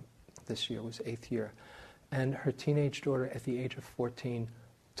 From this year was 8th year. And her teenage daughter at the age of 14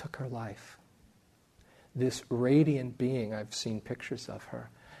 took her life. This radiant being, I've seen pictures of her.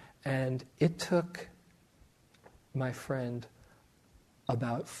 And it took my friend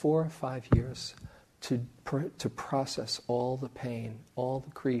about 4 or 5 years to process all the pain, all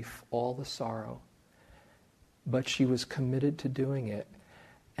the grief, all the sorrow. But she was committed to doing it.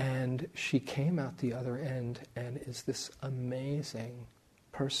 And she came out the other end and is this amazing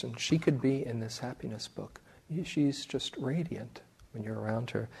person. She could be in this happiness book. She's just radiant when you're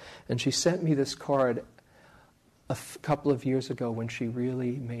around her. And she sent me this card a couple of years ago when she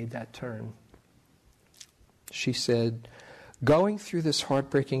really made that turn. She said, "Going through this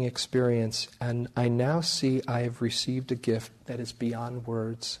heartbreaking experience, and I now see I have received a gift that is beyond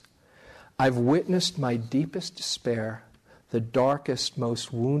words. I've witnessed my deepest despair, the darkest,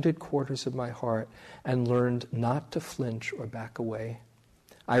 most wounded quarters of my heart, and learned not to flinch or back away.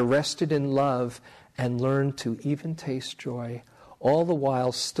 I rested in love and learned to even taste joy, all the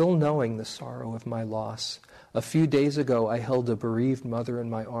while still knowing the sorrow of my loss. A few days ago, I held a bereaved mother in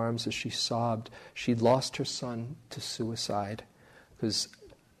my arms as she sobbed. She'd lost her son to suicide." Because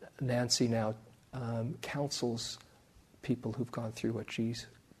Nancy now counsels people who've gone through what she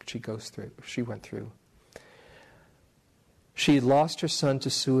went through. She had lost her son to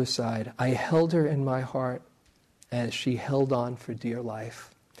suicide. I held her in my heart as she held on for dear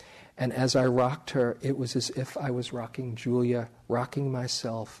life. And as I rocked her, it was as if I was rocking Julia, rocking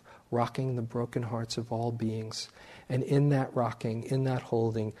myself, rocking the broken hearts of all beings. And in that rocking, in that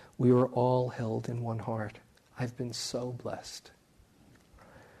holding, we were all held in one heart. I've been so blessed.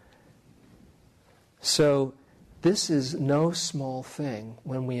 So this is no small thing.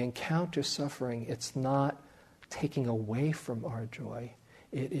 When we encounter suffering, it's not taking away from our joy.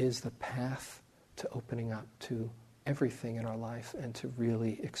 It is the path to opening up to everything in our life and to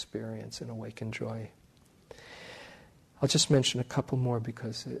really experience and awaken joy. I'll just mention a couple more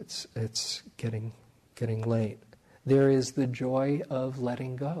because it's getting late. There is the joy of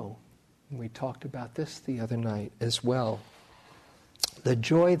letting go. We talked about this the other night as well. The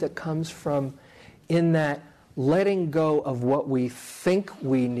joy that comes from in that letting go of what we think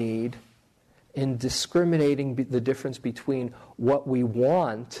we need, in discriminating the difference between what we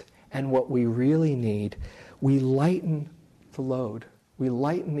want and what we really need, we lighten the load. We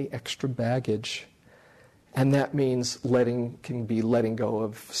lighten the extra baggage. And that means can be letting go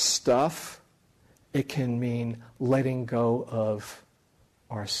of stuff. It can mean letting go of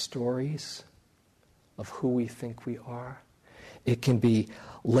our stories, of who we think we are. It can be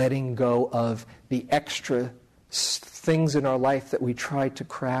letting go of the extra things in our life that we try to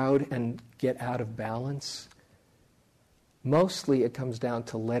crowd and get out of balance. Mostly it comes down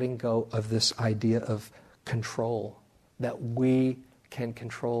to letting go of this idea of control, that we can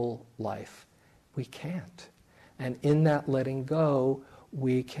control life. We can't. And in that letting go,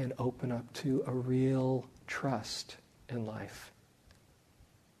 we can open up to a real trust in life.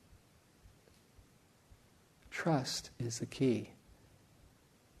 Trust is the key.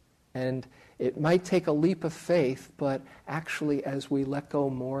 And it might take a leap of faith, but actually as we let go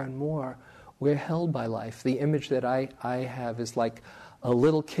more and more, we're held by life. The image that I have is like a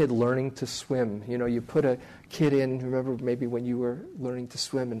little kid learning to swim. You know, you put a kid in, remember maybe when you were learning to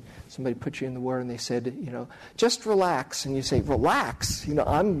swim and somebody put you in the water and they said, you know, just relax. And you say, relax? You know,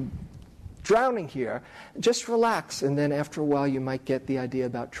 I'm drowning here. Just relax. And then after a while you might get the idea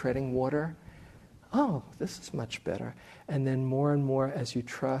about treading water. Oh, this is much better. And then more and more as you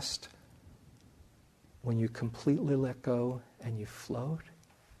trust, when you completely let go and you float,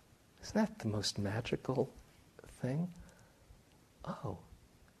 isn't that the most magical thing? Oh,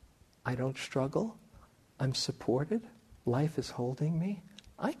 I don't struggle. I'm supported. Life is holding me.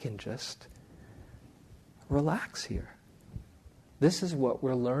 I can just relax here. This is what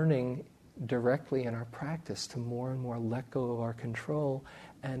we're learning directly in our practice, to more and more let go of our control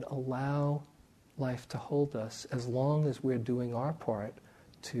and allow life to hold us as long as we're doing our part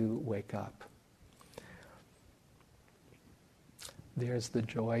to wake up. There's the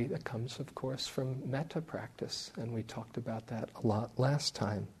joy that comes, of course, from metta practice, and we talked about that a lot last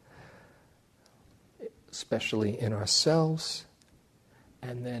time, especially in ourselves,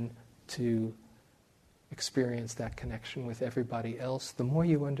 and then to experience that connection with everybody else. The more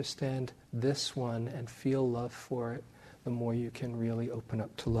you understand this one and feel love for it, the more you can really open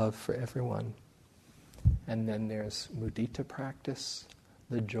up to love for everyone. And then there's mudita practice,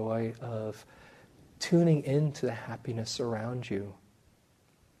 the joy of tuning into the happiness around you.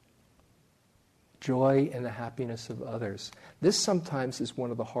 Joy in the happiness of others. This sometimes is one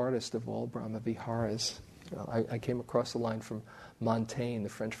of the hardest of all Brahma Viharas. You know, I came across a line from Montaigne, the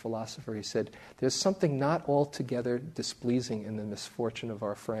French philosopher. He said, there's something not altogether displeasing in the misfortune of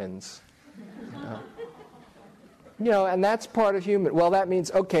our friends. You know, and that's part of human. Well, that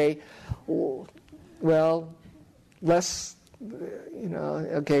means, okay, well, less, you know,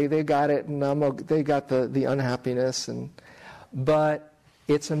 okay, they got it, and they got the unhappiness, but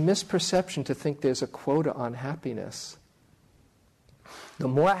it's a misperception to think there's a quota on happiness. The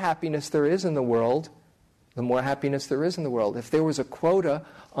more happiness there is in the world, the more happiness there is in the world. If there was a quota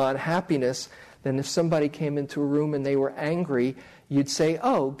on happiness, then if somebody came into a room and they were angry, you'd say,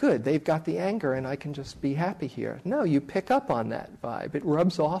 oh, good, they've got the anger and I can just be happy here. No, you pick up on that vibe. It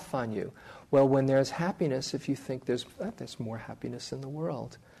rubs off on you. Well, when there's happiness, if you think there's more happiness in the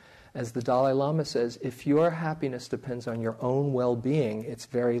world. As the Dalai Lama says, if your happiness depends on your own well-being, it's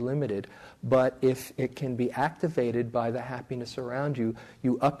very limited. But if it can be activated by the happiness around you,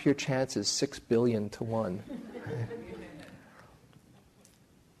 you up your chances 6 billion to 1.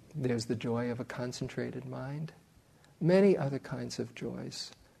 There's the joy of a concentrated mind. Many other kinds of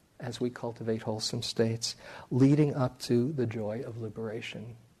joys as we cultivate wholesome states, leading up to the joy of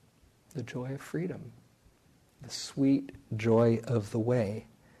liberation, the joy of freedom, the sweet joy of the way.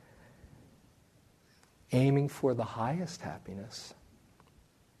 Aiming for the highest happiness,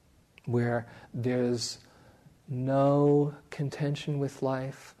 where there's no contention with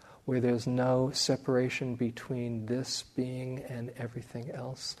life, where there's no separation between this being and everything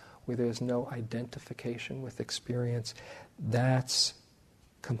else, where there's no identification with experience, that's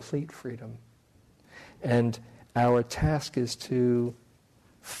complete freedom. And our task is to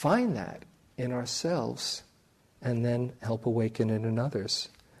find that in ourselves and then help awaken it in others.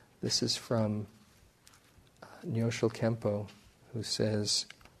 This is from Nyoshul Kempo, who says,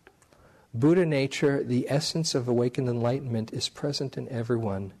 Buddha nature, the essence of awakened enlightenment, is present in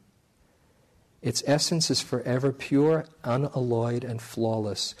everyone. Its essence is forever pure, unalloyed, and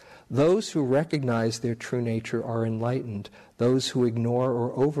flawless. Those who recognize their true nature are enlightened. Those who ignore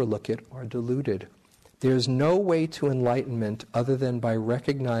or overlook it are deluded. There is no way to enlightenment other than by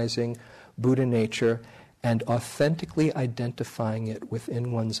recognizing Buddha nature and authentically identifying it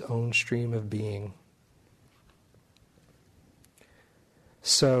within one's own stream of being.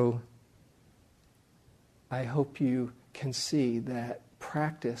 So, I hope you can see that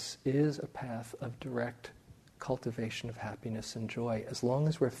practice is a path of direct cultivation of happiness and joy. As long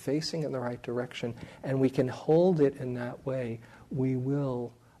as we're facing in the right direction and we can hold it in that way, we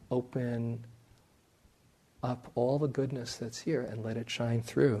will open up all the goodness that's here and let it shine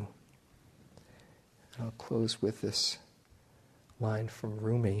through. I'll close with this line from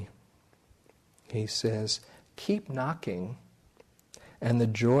Rumi. He says, keep knocking and the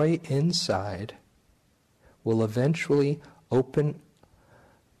joy inside will eventually open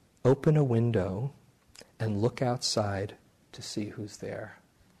a window and look outside to see who's there.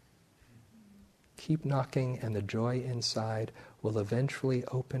 Keep knocking and the joy inside will eventually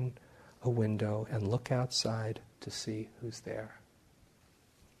open a window and look outside to see who's there.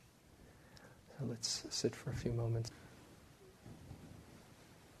 So let's sit for a few moments.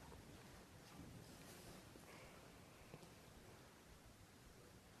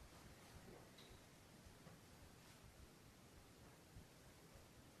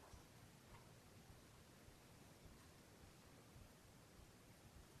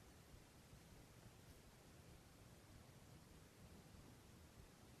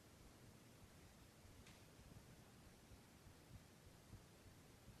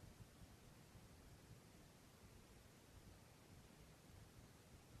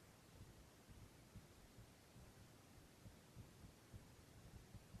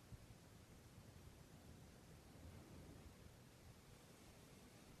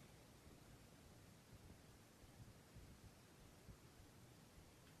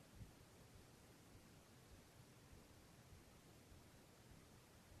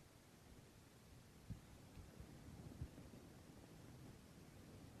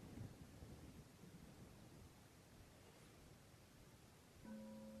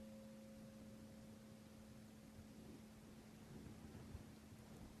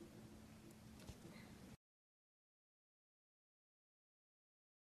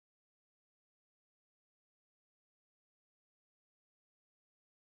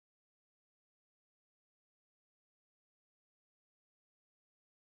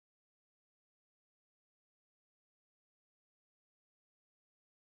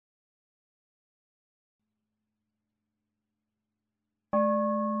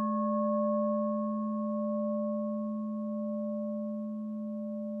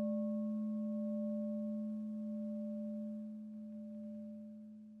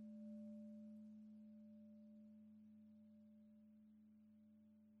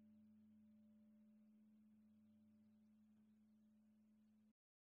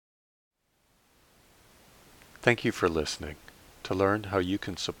 Thank you for listening. To learn how you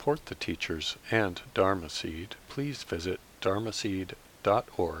can support the teachers and Dharma Seed, please visit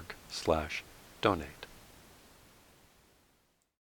dharmaseed.org/donate.